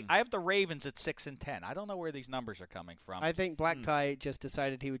have the Ravens at 6-10. I don't know where these numbers are coming from. I think Black Tie just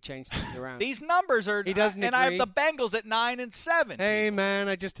decided he would change things around. These numbers are. He doesn't and agree. I have the Bengals at 9-7. Hey man,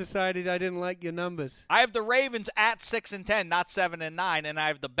 I just decided I didn't like your numbers. I have the Ravens at 6-10, not 7-9, and I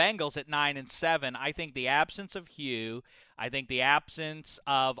have the Bengals at 9-7. I think the absence of Hugh. I think the absence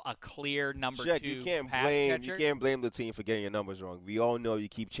of a clear number 2 you can't pass blame catcher. You can't blame the team for getting your numbers wrong. We all know you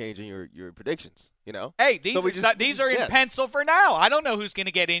keep changing your predictions. Hey, these are in pencil for now. I don't know who's going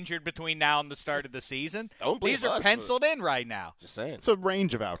to get injured between now and the start of the season. These are penciled in right now. Just saying. It's a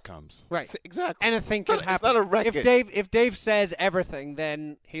range of outcomes. Right. Exactly. Anything could happen. It's not a record. If Dave says everything,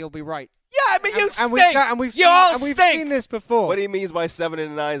 then he'll be right. Yeah, but you stink. We've seen this before. What he means by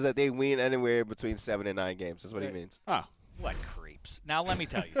 7-9 is that they win anywhere between 7 and 9 games. That's what he means. Oh. What creeps. Now, let me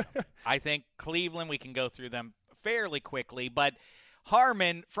tell you something. I think Cleveland, we can go through them fairly quickly, but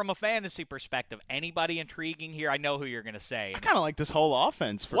Harmon, from a fantasy perspective, anybody intriguing here? I know who you're going to say. I kind of like this whole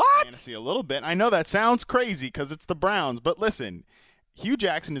offense for What? fantasy a little bit. I know that sounds crazy because it's the Browns, but listen, Hugh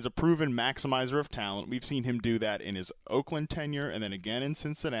Jackson is a proven maximizer of talent. We've seen him do that in his Oakland tenure and then again in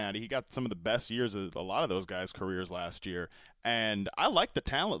Cincinnati. He got some of the best years of a lot of those guys' careers last year. And I like the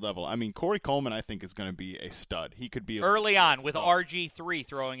talent level. I mean, Corey Coleman, I think, is going to be a stud. He could be early on with RG3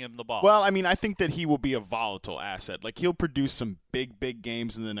 throwing him the ball. Well, I mean, I think that he will be a volatile asset. Like, he'll produce some big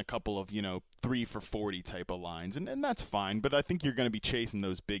games and then a couple of, 3 for 40 type of lines. And that's fine, but I think you're going to be chasing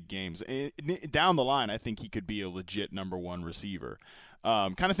those big games. Down the line, I think he could be a legit number 1 receiver.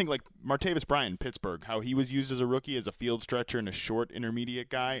 Kind of think like Martavis Bryant in Pittsburgh, how he was used as a rookie as a field stretcher and a short intermediate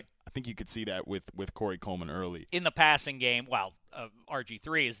guy. think you could see that with Corey Coleman early. In the passing game,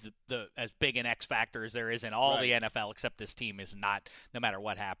 RG3 is the as big an X factor as there is in all the NFL, except this team is not, no matter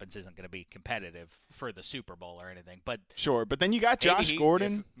what happens, isn't going to be competitive for the Super Bowl or anything. But sure, but then you got Josh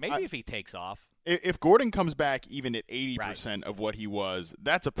Gordon. If he takes off. If Gordon comes back even at 80% of what he was,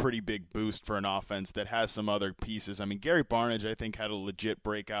 that's a pretty big boost for an offense that has some other pieces. I mean, Gary Barnidge, I think, had a legit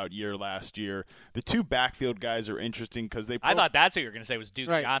breakout year last year. The two backfield guys are interesting because they. I thought that's what you were going to say was Duke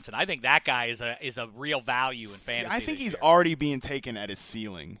Johnson. I think that guy is a real value in fantasy. I think he's already being taken at his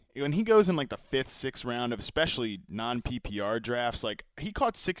ceiling. When he goes in like the 5th, 6th round of especially non-PPR drafts, like he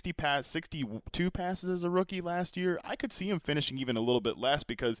caught 62 passes as a rookie last year. I could see him finishing even a little bit less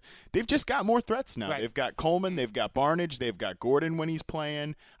because they've just got more threats now. They've got Coleman, they've got Barnidge, they've got Gordon when he's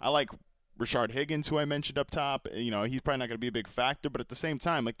playing. I like Rashard Higgins, who I mentioned up top. You know, he's probably not going to be a big factor, but at the same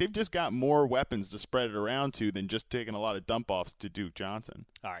time, like they've just got more weapons to spread it around to than just taking a lot of dump-offs to Duke Johnson.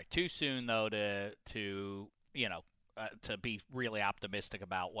 All right, too soon though to be really optimistic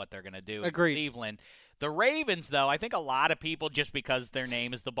about what they're going to do in Cleveland. The Ravens, though, I think a lot of people, just because their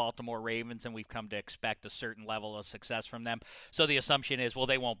name is the Baltimore Ravens and we've come to expect a certain level of success from them, so the assumption is, well,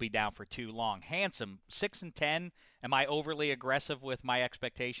 they won't be down for too long. Handsome, 6-10. Am I overly aggressive with my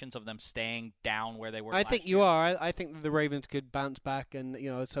expectations of them staying down where they were I think you are. I think that the Ravens could bounce back, and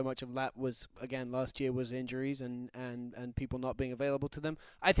so much of that was, again, last year was injuries and people not being available to them.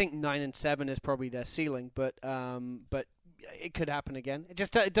 I think 9-7 is probably their ceiling, but it could happen again.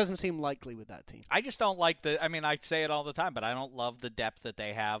 It doesn't seem likely with that team. I just don't like I say it all the time, but I don't love the depth that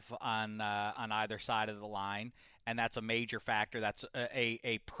they have on either side of the line, and that's a major factor. That's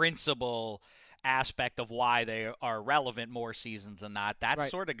a principal aspect of why they are relevant more seasons than not.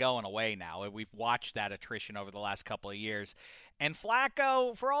 That's sort of going away now. We've watched that attrition over the last couple of years. And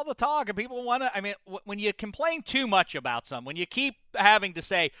Flacco, for all the talk, and people want to, when you complain too much about someone, when you keep having to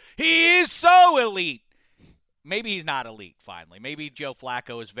say, he is so elite, maybe he's not elite, finally. Maybe Joe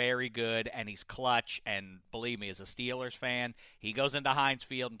Flacco is very good, and he's clutch, and believe me, as a Steelers fan, he goes into Heinz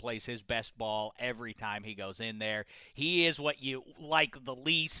Field and plays his best ball every time he goes in there. He is what you like the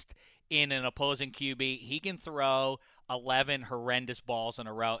least in an opposing QB. He can throw 11 horrendous balls in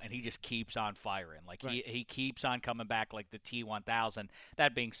a row, and he just keeps on firing. He keeps on coming back like the T-1000.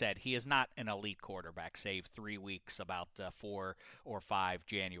 That being said, he is not an elite quarterback, save 3 weeks about 4 or 5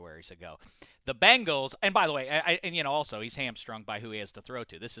 Januaries ago. The Bengals, and by the way, also he's hamstrung by who he has to throw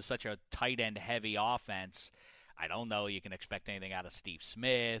to. This is such a tight end heavy offense. I don't know you can expect anything out of Steve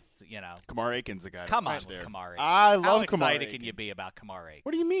Smith, Kamar Aiken's the guy. Come on with Kamar Aiken. I love Kamar How Aiken. excited can you be about Kamar Aiken?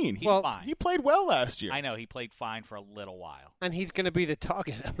 What do you mean? He's fine. He played well last year. I know he played fine for a little while. And he's going to be the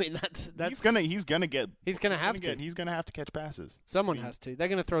target. That's he's gonna have to catch passes. Someone has to. They're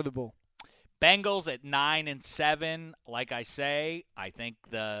going to throw the ball. Bengals at 9-7. Like I say, I think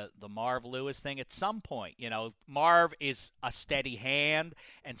the Marv Lewis thing at some point, Marv is a steady hand,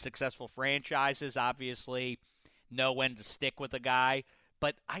 and successful franchises obviously know when to stick with a guy.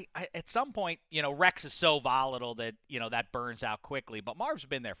 But I at some point, Rex is so volatile that, that burns out quickly. But Marv's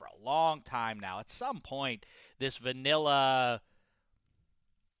been there for a long time now. At some point, this vanilla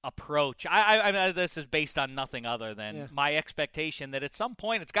approach, this is based on nothing other than my expectation that at some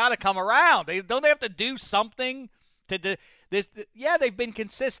point it's got to come around. Don't they have to do something to do this? Yeah, they've been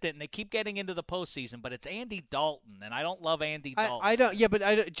consistent and they keep getting into the postseason, but it's Andy Dalton, and I don't love Andy Dalton. I don't. Yeah,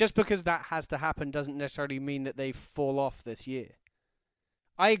 but just because that has to happen doesn't necessarily mean that they fall off this year.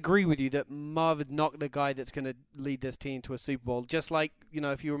 I agree with you that Marv is not the guy that's going to lead this team to a Super Bowl. Just like,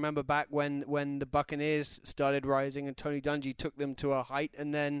 if you remember back when the Buccaneers started rising and Tony Dungy took them to a height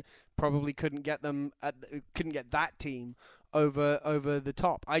and then probably couldn't get that team over the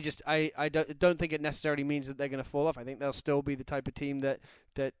top. I don't think it necessarily means that they're going to fall off. I think they'll still be the type of team that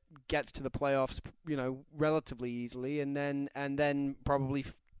gets to the playoffs, relatively easily, and then probably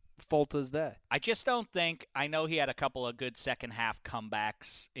falters there. I just don't think. I know he had a couple of good second half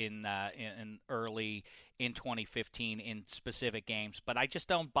comebacks in early in 2015 in specific games, but I just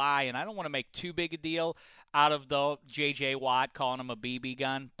don't buy, and I don't want to make too big a deal out of the J.J. Watt calling him a BB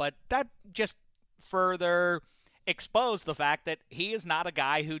gun, but that just further exposed the fact that he is not a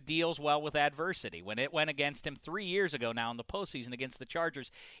guy who deals well with adversity. When it went against him 3 years ago now in the postseason against the Chargers,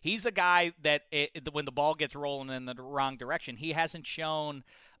 he's a guy that when the ball gets rolling in the wrong direction, he hasn't shown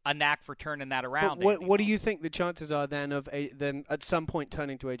a knack for turning that around. What do you think the chances are then of them at some point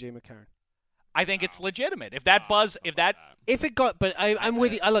turning to A.J. McCarron? I think it's legitimate. If it got, but I'm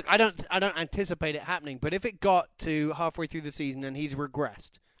with you. Look, I don't anticipate it happening. But if it got to halfway through the season and he's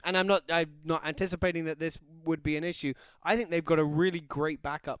regressed, and I'm not anticipating that this would be an issue, I think they've got a really great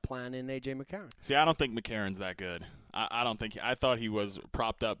backup plan in A.J. McCarron. See, I don't think McCarron's that good. I don't think. I thought he was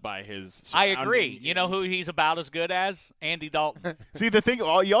propped up by his. I agree. You know who he's about as good as? Andy Dalton. See, the thing,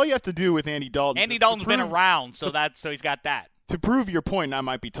 all you have to do with Andy Dalton. Andy Dalton's been around, so he's got that. To prove your point, and I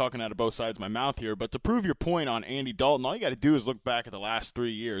might be talking out of both sides of my mouth here, but to prove your point on Andy Dalton, all you got to do is look back at the last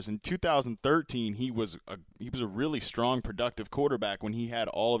 3 years. In 2013, he was a really strong, productive quarterback when he had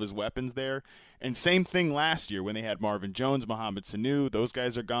all of his weapons there. And same thing last year when they had Marvin Jones, Mohamed Sanu. Those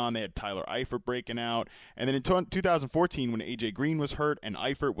guys are gone. They had Tyler Eifert breaking out. And then in 2014, when A.J. Green was hurt and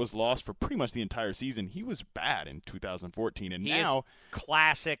Eifert was lost for pretty much the entire season, he was bad in 2014. And he now is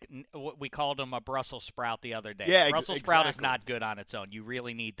classic. We called him a Brussels sprout the other day. Yeah, Brussels sprout is not good on its own. You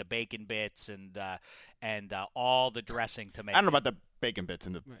really need the bacon bits and all the dressing to make. I don't know about the bacon bits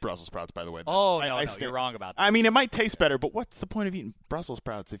and the Brussels sprouts, by the way. No, you're wrong about that. I mean, it might taste better, but what's the point of eating Brussels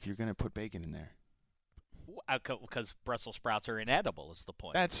sprouts if you're going to put bacon in there? Because Brussels sprouts are inedible is the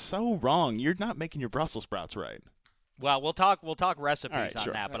point. That's so wrong. You're not making your Brussels sprouts right. Well, we'll talk recipes on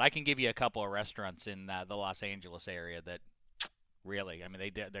sure. that, but I can give you a couple of restaurants in the Los Angeles area that really, I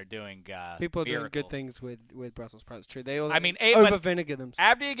mean, they're doing people are doing miracle. good things with Brussels sprouts. True, they all over vinegar them.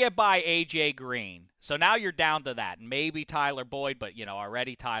 After you get by A.J. Green, so now you're down to that, and maybe Tyler Boyd, but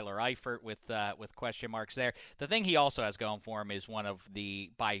already Tyler Eifert with question marks there. The thing he also has going for him is one of the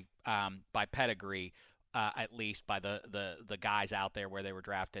by pedigree. At least by the guys out there where they were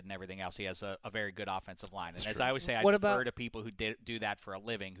drafted and everything else, he has a very good offensive line. And as I always say, I defer to people who do that for a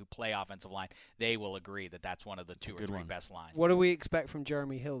living, who play offensive line. They will agree that that's one of the two or three best lines. What do we expect from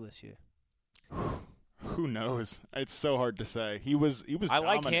Jeremy Hill this year? Who knows? It's so hard to say. He was. I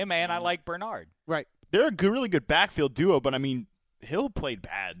like him and I like Bernard. Right. They're a really good backfield duo, but I mean, Hill played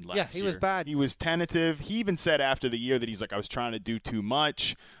bad last year. Yeah, he was bad. He was tentative. He even said after the year that he's like, I was trying to do too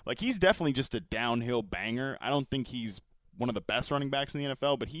much. Like, he's definitely just a downhill banger. I don't think he's one of the best running backs in the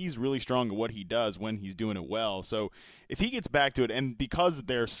NFL, but he's really strong at what he does when he's doing it well. So if he gets back to it, and because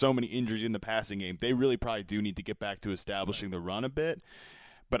there are so many injuries in the passing game, they really probably do need to get back to establishing the run a bit.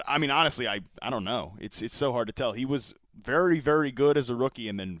 But, I mean, honestly, I don't know. It's so hard to tell. He was very, very good as a rookie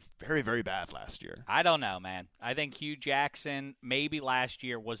and then very, very bad last year. I don't know, man. I think Hugh Jackson, maybe last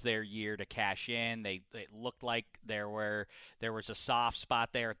year was their year to cash in. It looked like there was a soft spot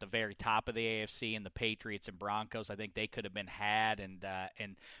there at the very top of the AFC, and the Patriots and Broncos, I think they could have been had,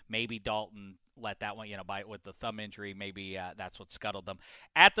 and maybe Dalton let that one, with the thumb injury, maybe that's what scuttled them.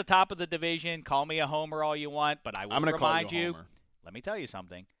 At the top of the division, call me a homer all you want, but I will remind you, let me tell you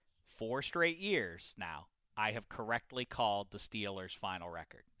something. 4 straight years now, I have correctly called the Steelers' final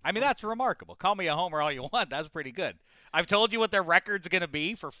record. I mean, that's remarkable. Call me a homer all you want. That's pretty good. I've told you what their record's going to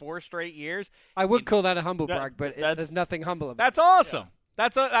be for 4 straight years. I would call that a humble brag, but there's nothing humble about it. That's awesome. Yeah.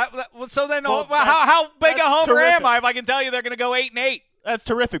 So then how big a homer am I if I can tell you they're going to go 8-8? That's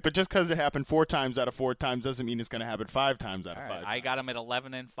terrific, but just because it happened 4 times out of 4 times doesn't mean it's going to happen 5 times out of 5 times. I got them at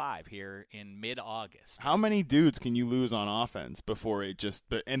 11-5 here in mid-August. How many dudes can you lose on offense before it just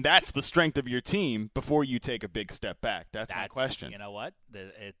 – and that's the strength of your team before you take a big step back? That's my question. You know what?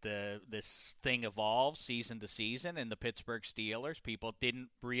 This thing evolves season to season, and the Pittsburgh Steelers, people didn't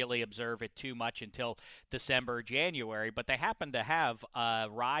really observe it too much until December or January, but they happen to have a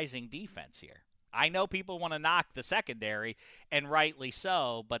rising defense here. I know people want to knock the secondary, and rightly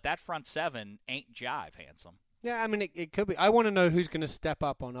so, but that front 7 ain't jive, handsome. Yeah, I mean, it could be. I want to know who's going to step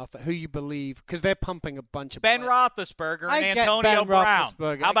up on offense, who you believe, because they're pumping a bunch of Ben players. Roethlisberger and Antonio Brown.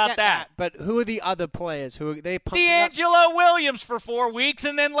 How about that? But who are the other players? Who are they pumping D'Angelo Williams for 4 weeks,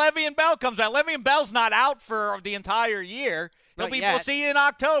 and then Le'Veon Bell comes out. Le'Veon Bell's not out for the entire year. We'll see you in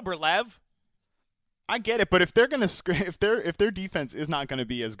October, Lev. I get it, but if they're gonna if their defense is not going to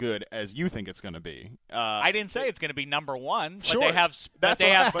be as good as you think it's going to be, I didn't say it's going to be number 1. But sure, they have.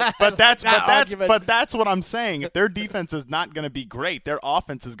 But that's what I'm saying. If their defense is not going to be great, their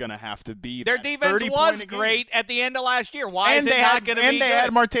offense is going to have to be. Their defense was great at the end of last year. Why is it not going to be? And they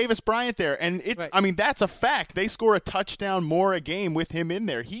had Martavis Bryant there, and it's. Right. I mean, that's a fact. They score a touchdown more a game with him in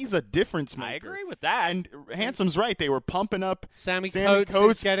there. He's a difference maker. I agree with that. And Handsome's right. They were pumping up. Sammy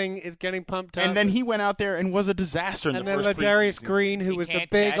Coates is getting pumped up, and then he went out there and was a disaster in the first preseason. And then Ladarius Green, who was the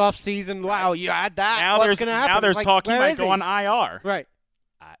big off-season. Wow, you had that. What's going to happen? Now there's talk he might go on IR. Right.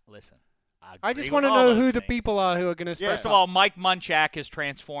 Listen. I just want to know who the people are who are going to start. First of all, Mike Munchak has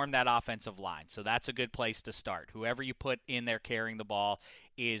transformed that offensive line, so that's a good place to start. Whoever you put in there carrying the ball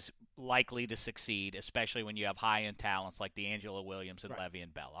is likely to succeed, especially when you have high-end talents like D'Angelo Williams and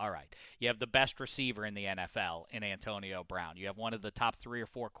Le'Veon Bell. All right. You have the best receiver in the NFL in Antonio Brown. You have one of the top 3 or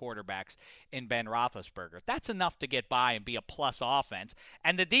 4 quarterbacks in Ben Roethlisberger. That's enough to get by and be a plus offense.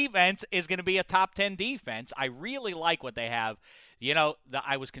 And the defense is going to be a top 10 defense. I really like what they have. You know,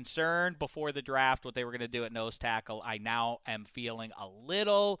 I was concerned before the draft what they were going to do at nose tackle. I now am feeling a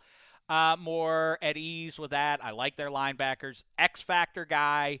little more at ease with that. I like their linebackers. X-factor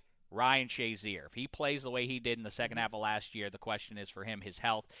guy, Ryan Shazier. If he plays the way he did in the second half of last year, the question is for him, his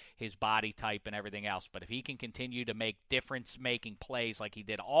health, his body type, and everything else. But if he can continue to make difference-making plays like he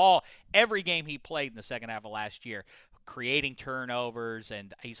did every game he played in the second half of last year, creating turnovers,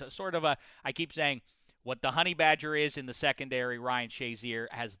 and he's sort of I keep saying, what the Honey Badger is in the secondary, Ryan Shazier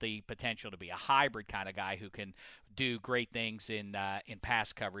has the potential to be a hybrid kind of guy who can do great things in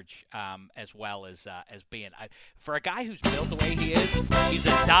pass coverage as well as being for a guy who's built the way he is. He's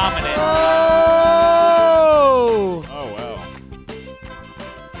a dominant. Oh wow!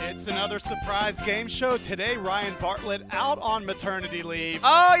 It's another surprise game show today. Ryan Bartlett out on maternity leave.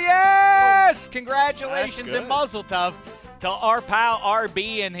 Oh yes! Congratulations and mazel tov to our pal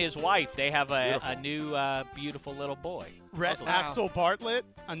RB and his wife. They have a new beautiful little boy. Axel Bartlett,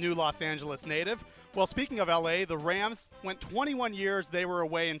 a new Los Angeles native. Well, speaking of LA, the Rams went 21 years they were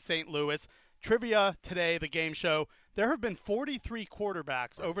away in St. Louis. Trivia today, the game show. There have been 43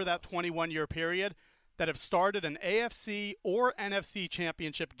 quarterbacks over that 21-year period that have started an AFC or NFC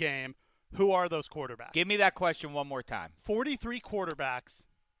championship game. Who are those quarterbacks? Give me that question one more time. 43 quarterbacks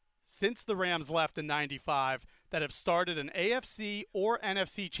since the Rams left in 95 that have started an AFC or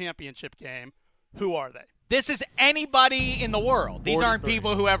NFC championship game. Who are they? This is anybody in the world. These aren't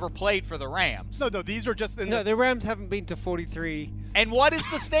people who ever played for the Rams. No, these are just the Rams haven't been to 43. And what is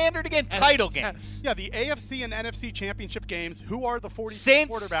the standard again? Title games. Yeah, the AFC and NFC championship games. Who are the 43 since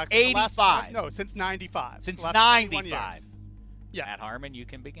quarterbacks? Since 85. No, since 95. Since 95. Yes. Matt Harmon, you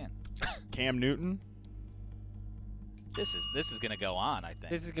can begin. Cam Newton. This is going to go on, I think.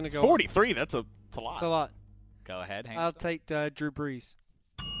 This is going to go 43. on. That's a lot. It's a lot. Go ahead. I'll take Drew Brees.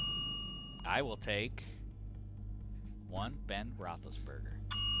 I will take one Ben Roethlisberger.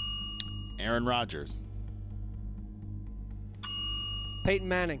 Aaron Rodgers. Peyton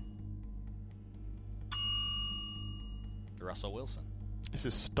Manning. Russell Wilson. This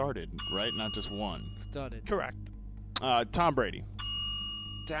is started, right? Not just one. Started. Correct. Tom Brady.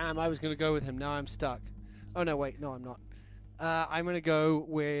 Damn, I was going to go with him. Now I'm stuck. Oh, no, wait. No, I'm not. I'm going to go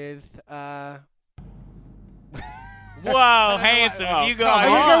with... Whoa, handsome. You go I'm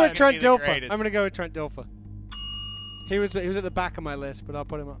going to go with Trent Dilfer. Greatest. I'm going to go with Trent Dilfer. He was at the back of my list, but I'll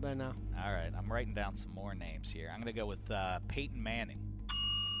put him up there now. All right, I'm writing down some more names here. I'm going to go with Peyton Manning.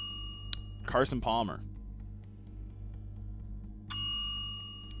 Carson Palmer.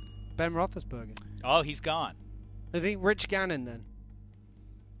 Ben Roethlisberger. Oh, he's gone. Is he Rich Gannon then?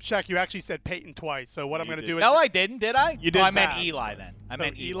 Shaq, you actually said Peyton twice, so what I'm going to do is... No, I didn't, did I? You did. I meant Eli then. I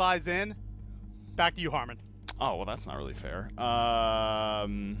meant Eli's in. Back to you, Harmon. Oh, well, that's not really fair.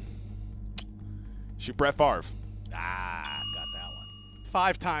 Shoot, Brett Favre. Ah, got that one.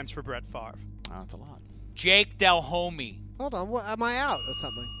 5 times for Brett Favre. Oh, that's a lot. Jake Delhomme. Hold on, what, am I out or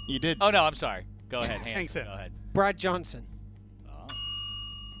something? You did. Oh, no, I'm sorry. Go ahead, Hanson. Go ahead. Brad Johnson. Oh.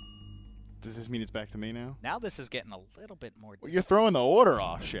 Does this mean it's back to me now? Now this is getting a little bit more... Well, you're throwing the order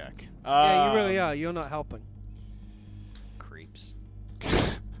off, Shaq. Yeah, you really are. You're not helping. Creeps.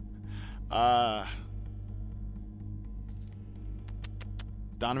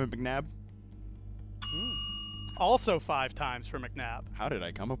 Donovan McNabb. Also 5 times for McNabb. How did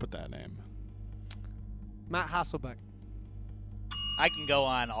I come up with that name? Matt Hasselbeck. I can go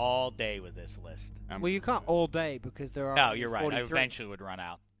on all day with this list. Well, you can't all day because there are. No, you're right. 43. I eventually would run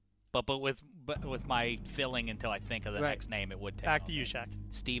out. But with my filling until I think of the next name, it would take. Back to you, Shaq.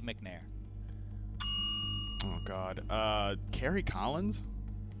 Steve McNair. Oh God. Kerry Collins.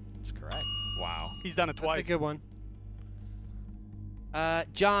 That's correct. Wow. He's done it twice. That's a good one.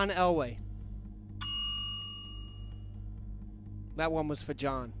 John Elway. That one was for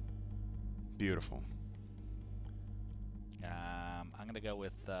John. Beautiful. I'm going to go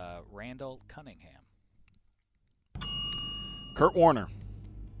with Randall Cunningham. Kurt Warner.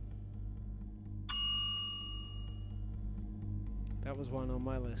 That was one on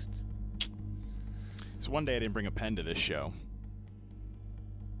my list. So one day I didn't bring a pen to this show.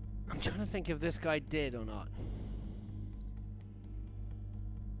 I'm trying to think if this guy did or not.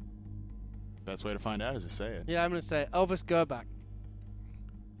 Best way to find out is to say it. Yeah, I'm going to say Elvis Gerback.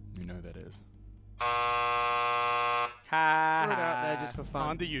 You know who that is. Throw it out there just for fun.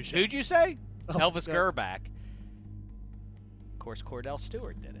 On to you, Shaq. Who'd you say? Elvis Elvis Gerback. course, Cordell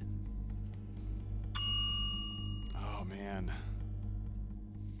Stewart did it. Oh, man.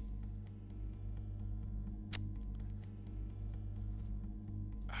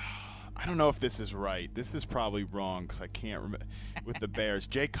 I don't know if this is right. This is probably wrong because I can't remember. With the Bears,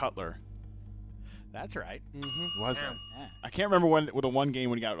 Jay Cutler. That's right. Was it? Yeah. I can't remember with the one game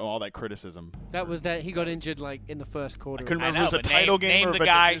when he got all that criticism. That was that he got injured like in the first quarter. I couldn't I remember know, if it was a but title name game or the if a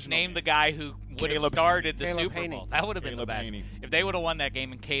guy. divisional Name game. the guy who would have Caleb started the Caleb Super Haney. Bowl. That would have been the Caleb best. Haney. If they would have won that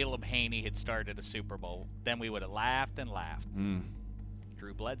game and Caleb Haney had started a Super Bowl, then we would have laughed and laughed.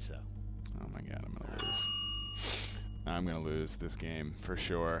 Drew Bledsoe. Oh my God, I'm gonna lose. I'm gonna lose this game for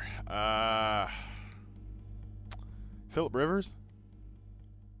sure. Phillip Rivers.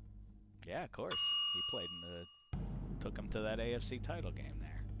 Yeah, of course. He played took him to that AFC title game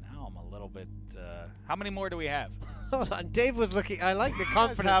there. Now I'm a little bit. How many more do we have? Hold on, Dave was looking. I like the You guys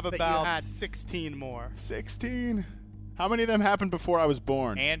confidence have that about you had. 16 more. 16. How many of them happened before I was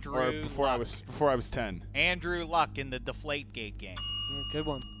born? Andrew or before I Luck. was 10. Andrew Luck in the Deflategate game. Good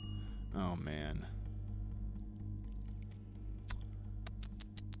one. Oh man.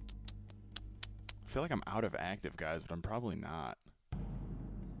 I feel like I'm out of active guys, but I'm probably not.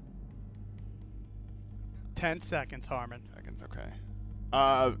 10 seconds, Harmon. Seconds, okay.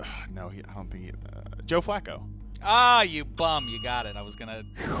 No, I don't think Joe Flacco. Ah, you bum! You got it. I was gonna.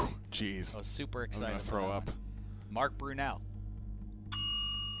 Jeez. I was super I was excited. gonna for throw that up. one. Mark Brunell.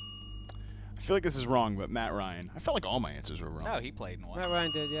 I feel like this is wrong, but Matt Ryan. I felt like all my answers were wrong. No, he played in one. Matt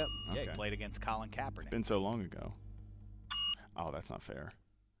Ryan did, yep. Yeah, Okay. he played against Colin Kaepernick. It's been so long ago. Oh, that's not fair.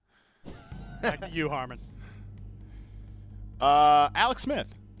 Back to you, Harmon. Alex Smith.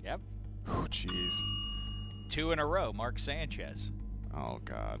 Yep. Oh, jeez. 2 in a row. Mark Sanchez. Oh,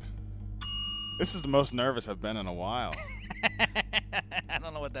 God. This is the most nervous I've been in a while. I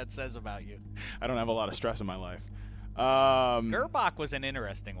don't know what that says about you. I don't have a lot of stress in my life. Gerbach was an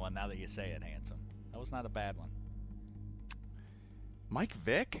interesting one now that you say it, Handsome. That was not a bad one. Mike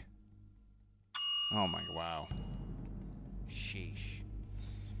Vick? Oh, my, wow. Sheesh.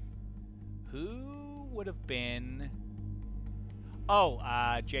 Who would have been... Oh,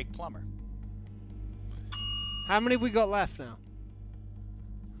 Jake Plummer. How many have we got left now?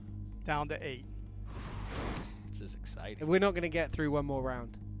 Down to 8. This is exciting. We're not going to get through one more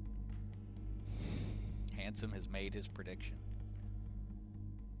round. Handsome has made his prediction.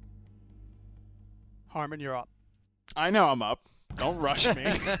 Harmon, you're up. I know I'm up. Don't rush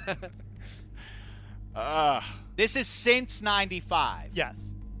me. This is since 95.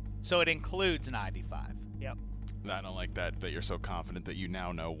 Yes. So it includes 95. Yep. I don't like that you're so confident that you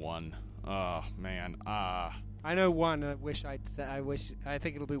now know one. Oh, man. I know one. I wish I'd say. I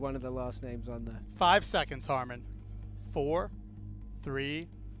think it'll be one of the last names on the. 5 seconds, Harmon. 4, 3,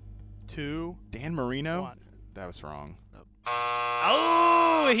 2. Dan Marino? 1. That was wrong.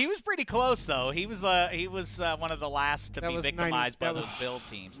 Oh, he was pretty close though. He was one of the last to That be was victimized by 90 that those was Bill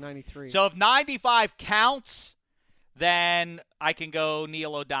teams. 93. So if 95 counts, then I can go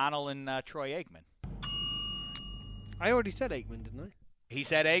Neil O'Donnell and Troy Aikman. I already said Aikman, didn't I? He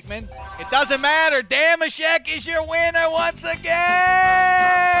said Aikman. It doesn't matter. Damashek is your winner once again.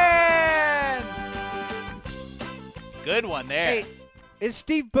 Good one there. Hey, is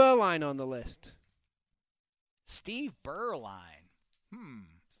Steve Berline on the list? Steve Berline.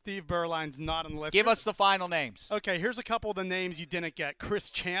 Steve Berline's not on the list. Give us the final names. Okay, here's a couple of the names you didn't get. Chris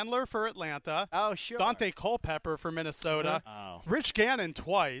Chandler for Atlanta. Oh, sure. Dante Culpepper for Minnesota. Oh. Rich Gannon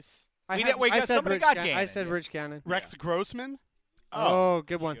twice. Somebody got Gannon. I said Rich Gannon. Rex Grossman. Oh,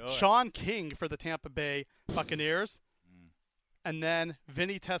 good one. Sure. Sean King for the Tampa Bay Buccaneers. And then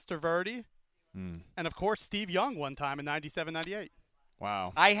Vinny Testaverde. And, of course, Steve Young one time in 97-98.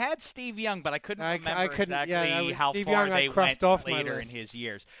 Wow. I had Steve Young, but I couldn't remember exactly how Steve far Young, I they crossed went off my later in list. his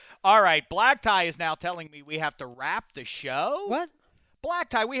years. All right, Black Tie is now telling me we have to wrap the show. What?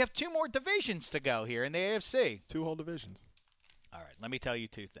 Black Tie, we have 2 more divisions to go here in the AFC. 2 whole divisions. All right, let me tell you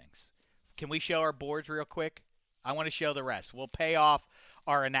 2 things. Can we show our boards real quick? I want to show the rest. We'll pay off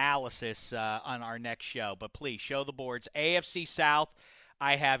our analysis on our next show, but please show the boards. AFC South,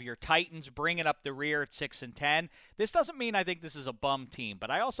 I have your Titans bringing up the rear at 6-10. This doesn't mean I think this is a bum team,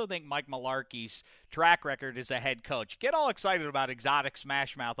 but I also think Mike Mularkey's track record as a head coach. Get all excited about exotic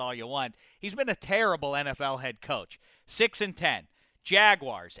smash mouth all you want. He's been a terrible NFL head coach. 6-10.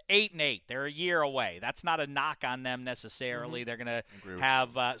 Jaguars 8-8. They're a year away. That's not a knock on them necessarily. They're going to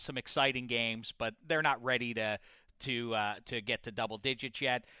have some exciting games, but they're not ready to get to double digits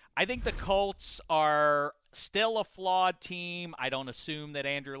yet. I think the Colts are still a flawed team. I don't assume that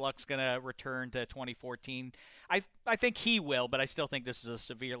Andrew Luck's going to return to 2014. I think he will, but I still think this is a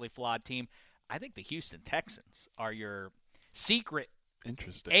severely flawed team. I think the Houston Texans are your secret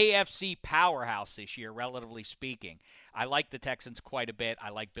Interesting. AFC powerhouse this year, relatively speaking. I like the Texans quite a bit. I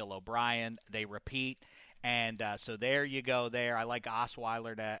like Bill O'Brien. They repeat. And so there you go there. I like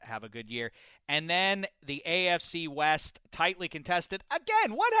Osweiler to have a good year. And then the AFC West, tightly contested.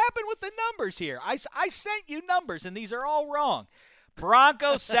 Again, what happened with the numbers here? I sent you numbers, and these are all wrong.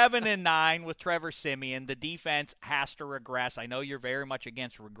 Broncos 7-9 with Trevor Siemian. The defense has to regress. I know you're very much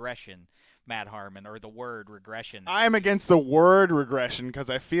against regression, Matt Harmon, or the word regression. I'm against the word regression because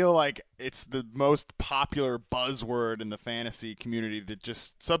I feel like it's the most popular buzzword in the fantasy community to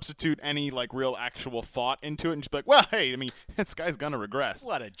just substitute any like real actual thought into it and just be like, well, hey, I mean, this guy's going to regress.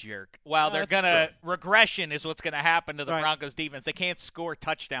 What a jerk. Well, they're going to – regression is what's going to happen to the Broncos defense. They can't score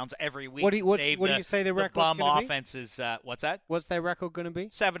touchdowns every week. What do you say the record's bum going to be? offense is what's that? What's their record going to be?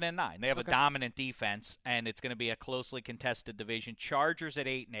 7-9. They have a dominant defense, and it's going to be a closely contested division. Chargers at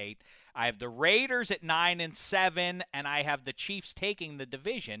 8-8. I have the Raiders at 9-7, and I have the Chiefs taking the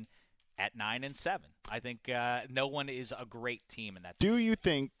division at 9-7. I think no one is a great team in that. Do you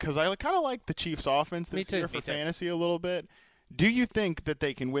think? Because I kind of like the Chiefs' offense this year for fantasy a little bit. Do you think that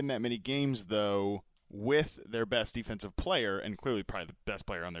they can win that many games though with their best defensive player and clearly probably the best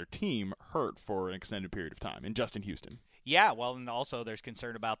player on their team hurt for an extended period of time in Justin Houston? Yeah, well, and also there's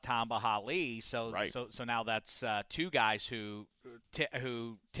concern about Tamba Hali. So now that's two guys who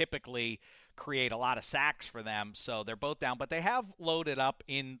typically create a lot of sacks for them. So they're both down, but they have loaded up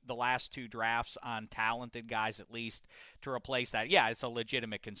in the last two drafts on talented guys at least to replace that. Yeah, it's a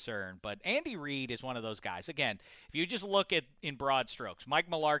legitimate concern, but Andy Reid is one of those guys. Again, if you just look at in broad strokes, Mike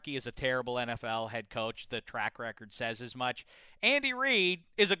Mularkey is a terrible NFL head coach. The track record says as much. Andy Reid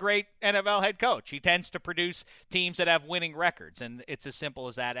is a great NFL head coach. He tends to produce teams that have winning records, and it's as simple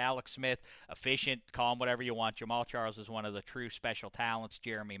as that. Alex Smith, efficient, call him whatever you want. Jamal Charles is one of the true special talents.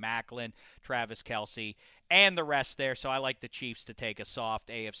 Jeremy Maclin, Travis Kelce, and the rest there. So I like the Chiefs to take a soft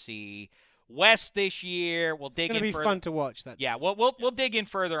AFC West this year. We'll dig in. It's going to be fun to watch that. Yeah, we'll dig in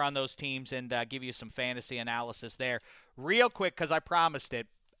further on those teams and give you some fantasy analysis there. Real quick, because I promised it.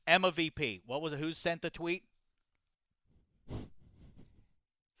 Emma VP. What was it? Who sent the tweet?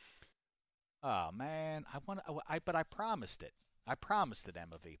 Oh man, but I promised it. I promised it,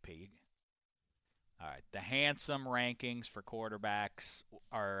 Emma VP. All right, the handsome rankings for quarterbacks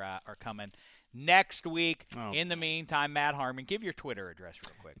are coming next week. Oh. In the meantime, Matt Harmon, give your Twitter address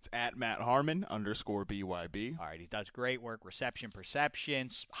real quick. It's at Matt Harmon _BYB. All right, he does great work. Reception Perception,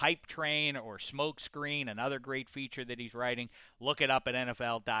 Hype Train, or Smoke Screen, another great feature that he's writing. Look it up at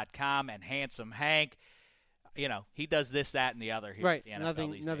NFL.com. And Handsome Hank, you know, he does this, that, and the other here at the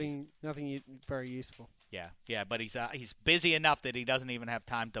NFL nothing very useful. Yeah, but he's busy enough that he doesn't even have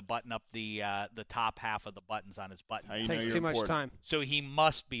time to button up the top half of the buttons on his button. It takes too much time. So he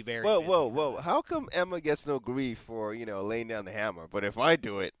must be very busy. Whoa. How come Emma gets no grief for, laying down the hammer? But if I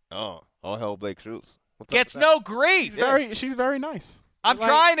do it, all hell Blake Schultz. Gets no grief. She's very nice. I'm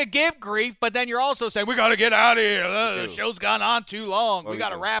trying to give grief, but then you're also saying, we got to get out of here. The show's gone on too long. We got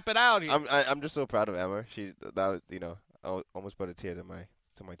to wrap it out here. I'm just so proud of Emma. I almost put a tear to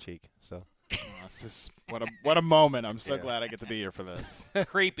my cheek. So. This is what a moment. I'm so glad I get to be here for this.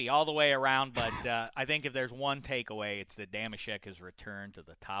 Creepy all the way around, but I think if there's one takeaway, it's that Damashek has returned to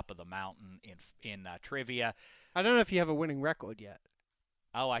the top of the mountain in trivia. I don't know if you have a winning record yet.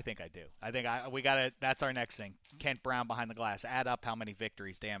 Oh, I think I do. I think we got to. That's our next thing. Kent Brown behind the glass. Add up how many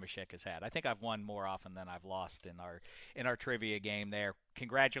victories Damashek has had. I think I've won more often than I've lost in our trivia game there.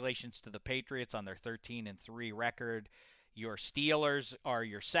 Congratulations to the Patriots on their 13-3 record. Your Steelers are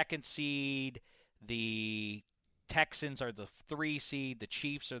your second seed. The Texans are the 3 seed. The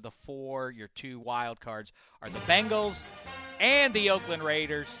Chiefs are the 4. Your 2 wild cards are the Bengals and the Oakland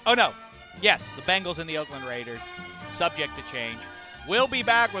Raiders. Oh, no. Yes, the Bengals and the Oakland Raiders. Subject to change. We'll be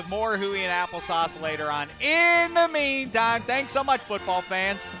back with more Huey and Applesauce later on. In the meantime, thanks so much, football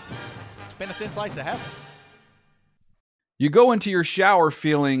fans. It's been a thin slice of heaven. You go into your shower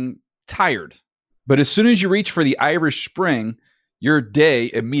feeling tired. But as soon as you reach for the Irish Spring, your day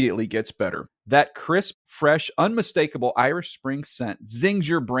immediately gets better. That crisp, fresh, unmistakable Irish Spring scent zings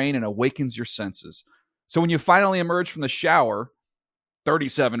your brain and awakens your senses. So when you finally emerge from the shower,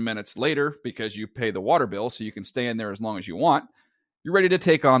 37 minutes later, because you pay the water bill so you can stay in there as long as you want, you're ready to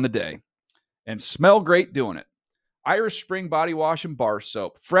take on the day. And smell great doing it. Irish Spring Body Wash and Bar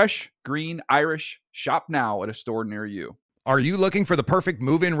Soap. Fresh, green, Irish. Shop now at a store near you. Are you looking for the perfect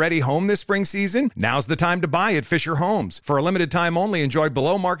move-in ready home this spring season? Now's the time to buy at Fisher Homes. For a limited time only, enjoy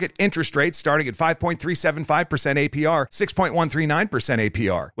below-market interest rates starting at 5.375% APR, 6.139%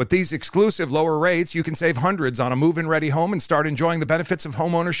 APR. With these exclusive lower rates, you can save hundreds on a move-in ready home and start enjoying the benefits of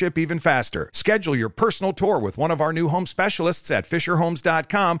home ownership even faster. Schedule your personal tour with one of our new home specialists at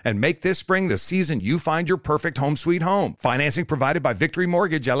FisherHomes.com and make this spring the season you find your perfect home sweet home. Financing provided by Victory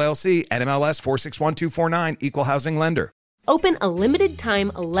Mortgage, LLC, NMLS 461249, Equal Housing Lender. Open a limited-time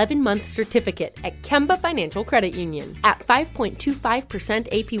 11-month certificate at Kemba Financial Credit Union. At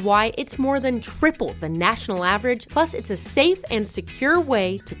 5.25% APY, it's more than triple the national average, plus it's a safe and secure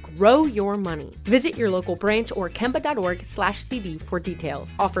way to grow your money. Visit your local branch or kemba.org/cb for details.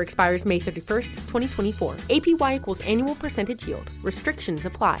 Offer expires May 31st, 2024. APY equals annual percentage yield. Restrictions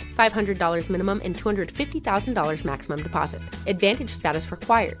apply. $500 minimum and $250,000 maximum deposit. Advantage status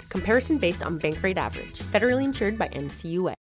required. Comparison based on bank rate average. Federally insured by NCUA.